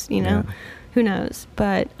relapsed, you know. Yeah. Who knows?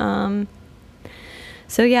 But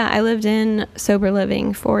so yeah, I lived in sober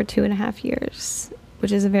living for 2.5 years,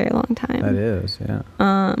 which is a very long time. That is, yeah.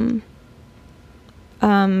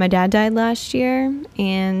 My dad died last year,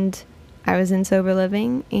 and I was in sober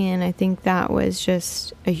living, and I think that was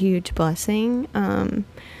just a huge blessing.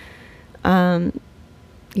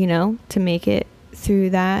 You know, to make it through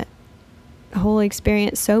that whole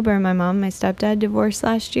experience sober. My stepdad divorced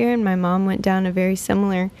last year, and my mom went down a very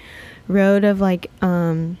similar road of like,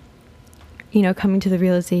 you know, coming to the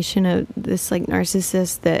realization of this like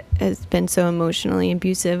narcissist that has been so emotionally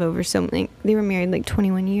abusive over so many, they were married like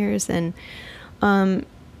 21 years, and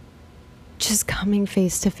just coming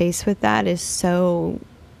face to face with that is so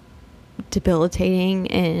debilitating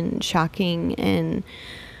and shocking. And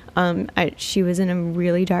she was in a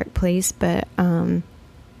really dark place, but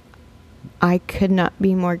I could not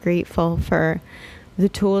be more grateful for the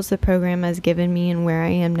tools the program has given me and where I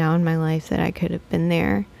am now in my life, that I could have been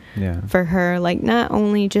there for her. Like, not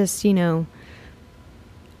only just, you know,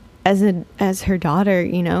 as her daughter,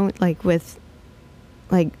 you know, like with,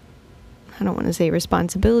 like, I don't want to say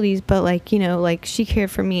responsibilities, but like, you know, like she cared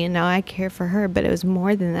for me and now I care for her, but it was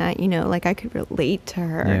more than that, you know, like I could relate to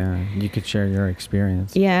her. Yeah, you could share your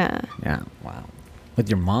experience. Yeah. Yeah, wow. With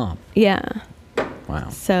your mom. Yeah. Wow.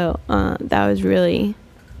 So that was really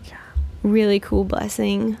cool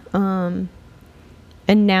blessing. And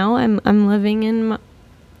now I'm living in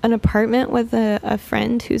an apartment with a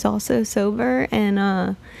friend who's also sober,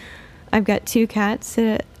 and I've got 2 cats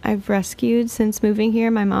that I've rescued since moving here.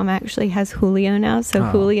 My mom actually has Julio now,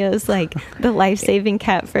 so Julio's like the life-saving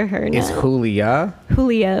cat for her now. Is Julia?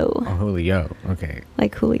 Julio. Oh, Julio. Okay.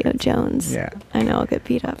 Like Julio Jones. Yeah. I know I'll get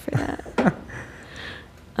beat up for that.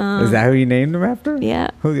 Is that who you named him after? Yeah.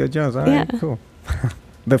 Julio Jones. All right, Yeah. cool.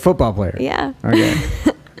 The football player. Yeah. Okay.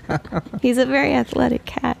 He's a very athletic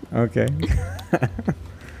cat. Okay.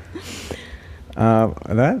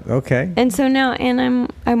 That okay. And so now, and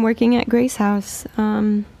I'm working at Grace House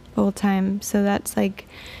full time. So that's like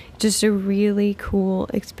just a really cool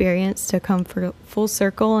experience to come for full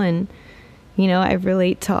circle, and you know, I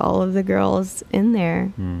relate to all of the girls in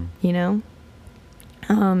there. You know,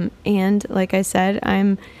 and like I said,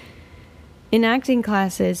 I'm in acting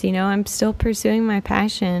classes. You know, I'm still pursuing my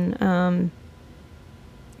passion.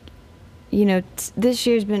 You know, this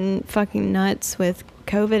year's been fucking nuts with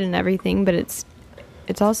COVID and everything, but it's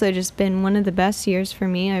also just been one of the best years for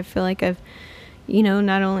me. I feel like I've, you know,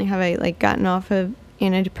 not only have I like gotten off of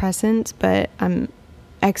antidepressants, but I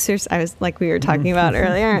was like we were talking about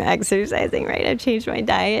earlier, I'm exercising, right? I've changed my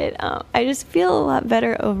diet. I just feel a lot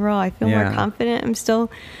better overall. I feel more confident. I'm still,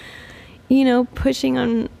 you know, pushing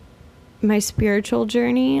on my spiritual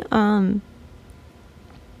journey. I've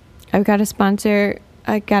got a sponsor.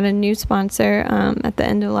 I got a new sponsor at the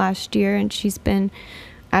end of last year, and she's been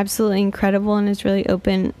absolutely incredible and has really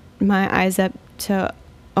opened my eyes up to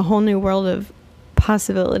a whole new world of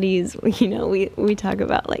possibilities. You know, we talk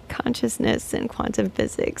about like consciousness and quantum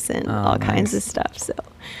physics and all kinds of stuff. So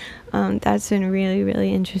that's been really,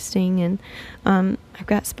 really interesting. And I've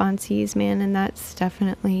got sponsees, man, and that's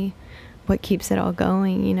definitely what keeps it all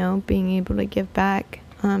going, you know, being able to give back,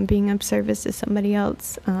 being of service to somebody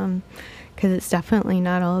else. Because it's definitely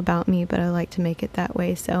not all about me, but I like to make it that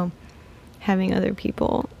way. So having other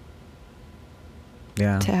people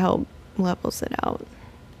to help levels it out.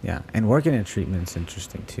 Yeah, and working in treatment's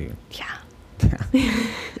interesting too. Yeah.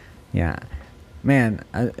 Yeah. Man,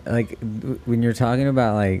 like when you're talking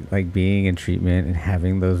about like being in treatment and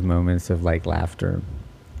having those moments of like laughter,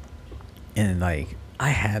 and like I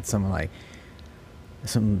had some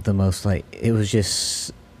of the most, like, it was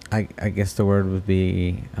just, I guess the word would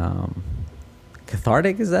be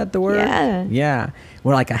cathartic. Is that the word? Yeah.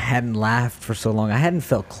 Where like I hadn't laughed for so long. I hadn't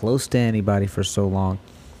felt close to anybody for so long.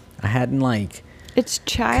 I hadn't like. It's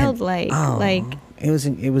childlike. Like it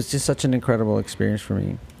was just such an incredible experience for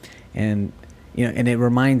me, and you know, and it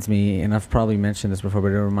reminds me, and I've probably mentioned this before, but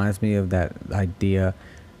it reminds me of that idea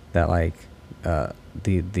that like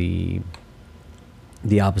the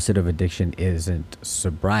opposite of addiction isn't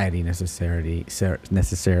sobriety necessarily.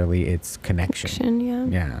 It's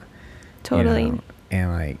connection. Yeah. Totally. You know?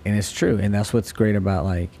 And it's true, and that's what's great about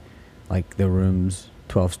like the rooms,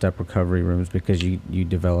 12-step recovery rooms, because you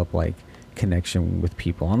develop like connection with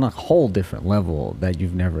people on a whole different level that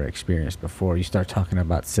you've never experienced before. You start talking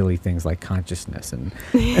about silly things like consciousness and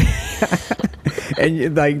and you,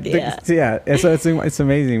 like and so it's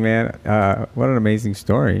amazing, man. What an amazing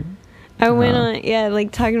story. I went on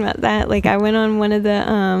like talking about that, like I went on one of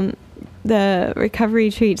the recovery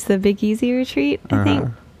retreats, the Big Easy retreat, I think,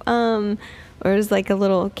 or it was like a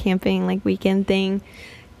little camping like weekend thing,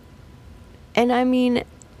 and I mean,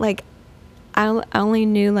 like I only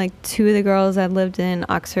knew like two of the girls I lived in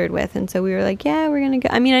Oxford with, and so we were like, yeah, we're gonna go.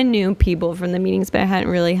 I mean, I knew people from the meetings, but I hadn't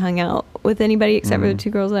really hung out with anybody except for the two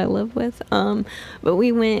girls that I lived with. But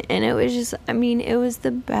we went, and it was just, I mean, it was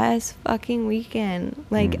the best fucking weekend.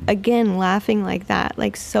 Like again, laughing like that,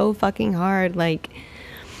 like so fucking hard, like.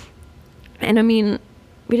 And I mean,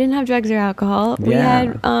 we didn't have drugs or alcohol. We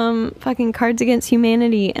had fucking Cards Against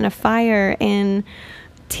Humanity and a fire and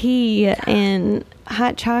tea and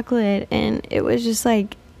hot chocolate, and it was just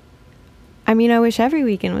like, I mean, I wish every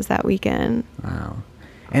weekend was that weekend. Wow.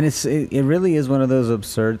 And it really is one of those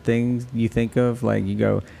absurd things you think of, like you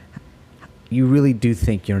go, you really do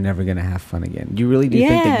think you're never going to have fun again. You really do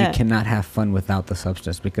think that you cannot have fun without the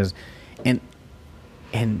substance, because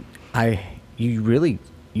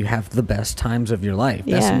you have the best times of your life.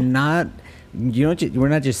 That's not, we're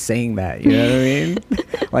not just saying that, you know what I mean?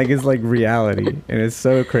 Like, it's like reality, and it's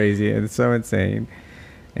so crazy and it's so insane.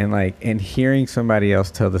 And hearing somebody else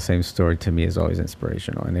tell the same story to me is always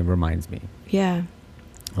inspirational, and it reminds me. Yeah.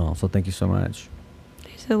 Oh, so thank you so much.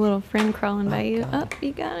 There's a little friend crawling by you. Oh,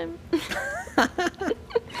 you got him.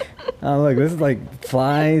 Oh, look, this is like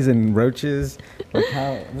flies and roaches. Like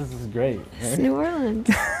this is great. Right? It's New Orleans.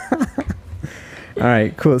 All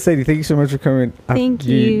right, cool. Sadie, thank you so much for coming. Thank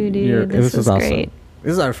you, dude. This was awesome. Great.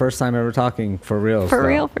 This is our first time ever talking for real. For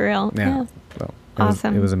real. Yeah. So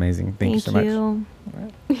awesome. It was amazing. Thank you so much. All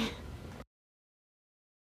right.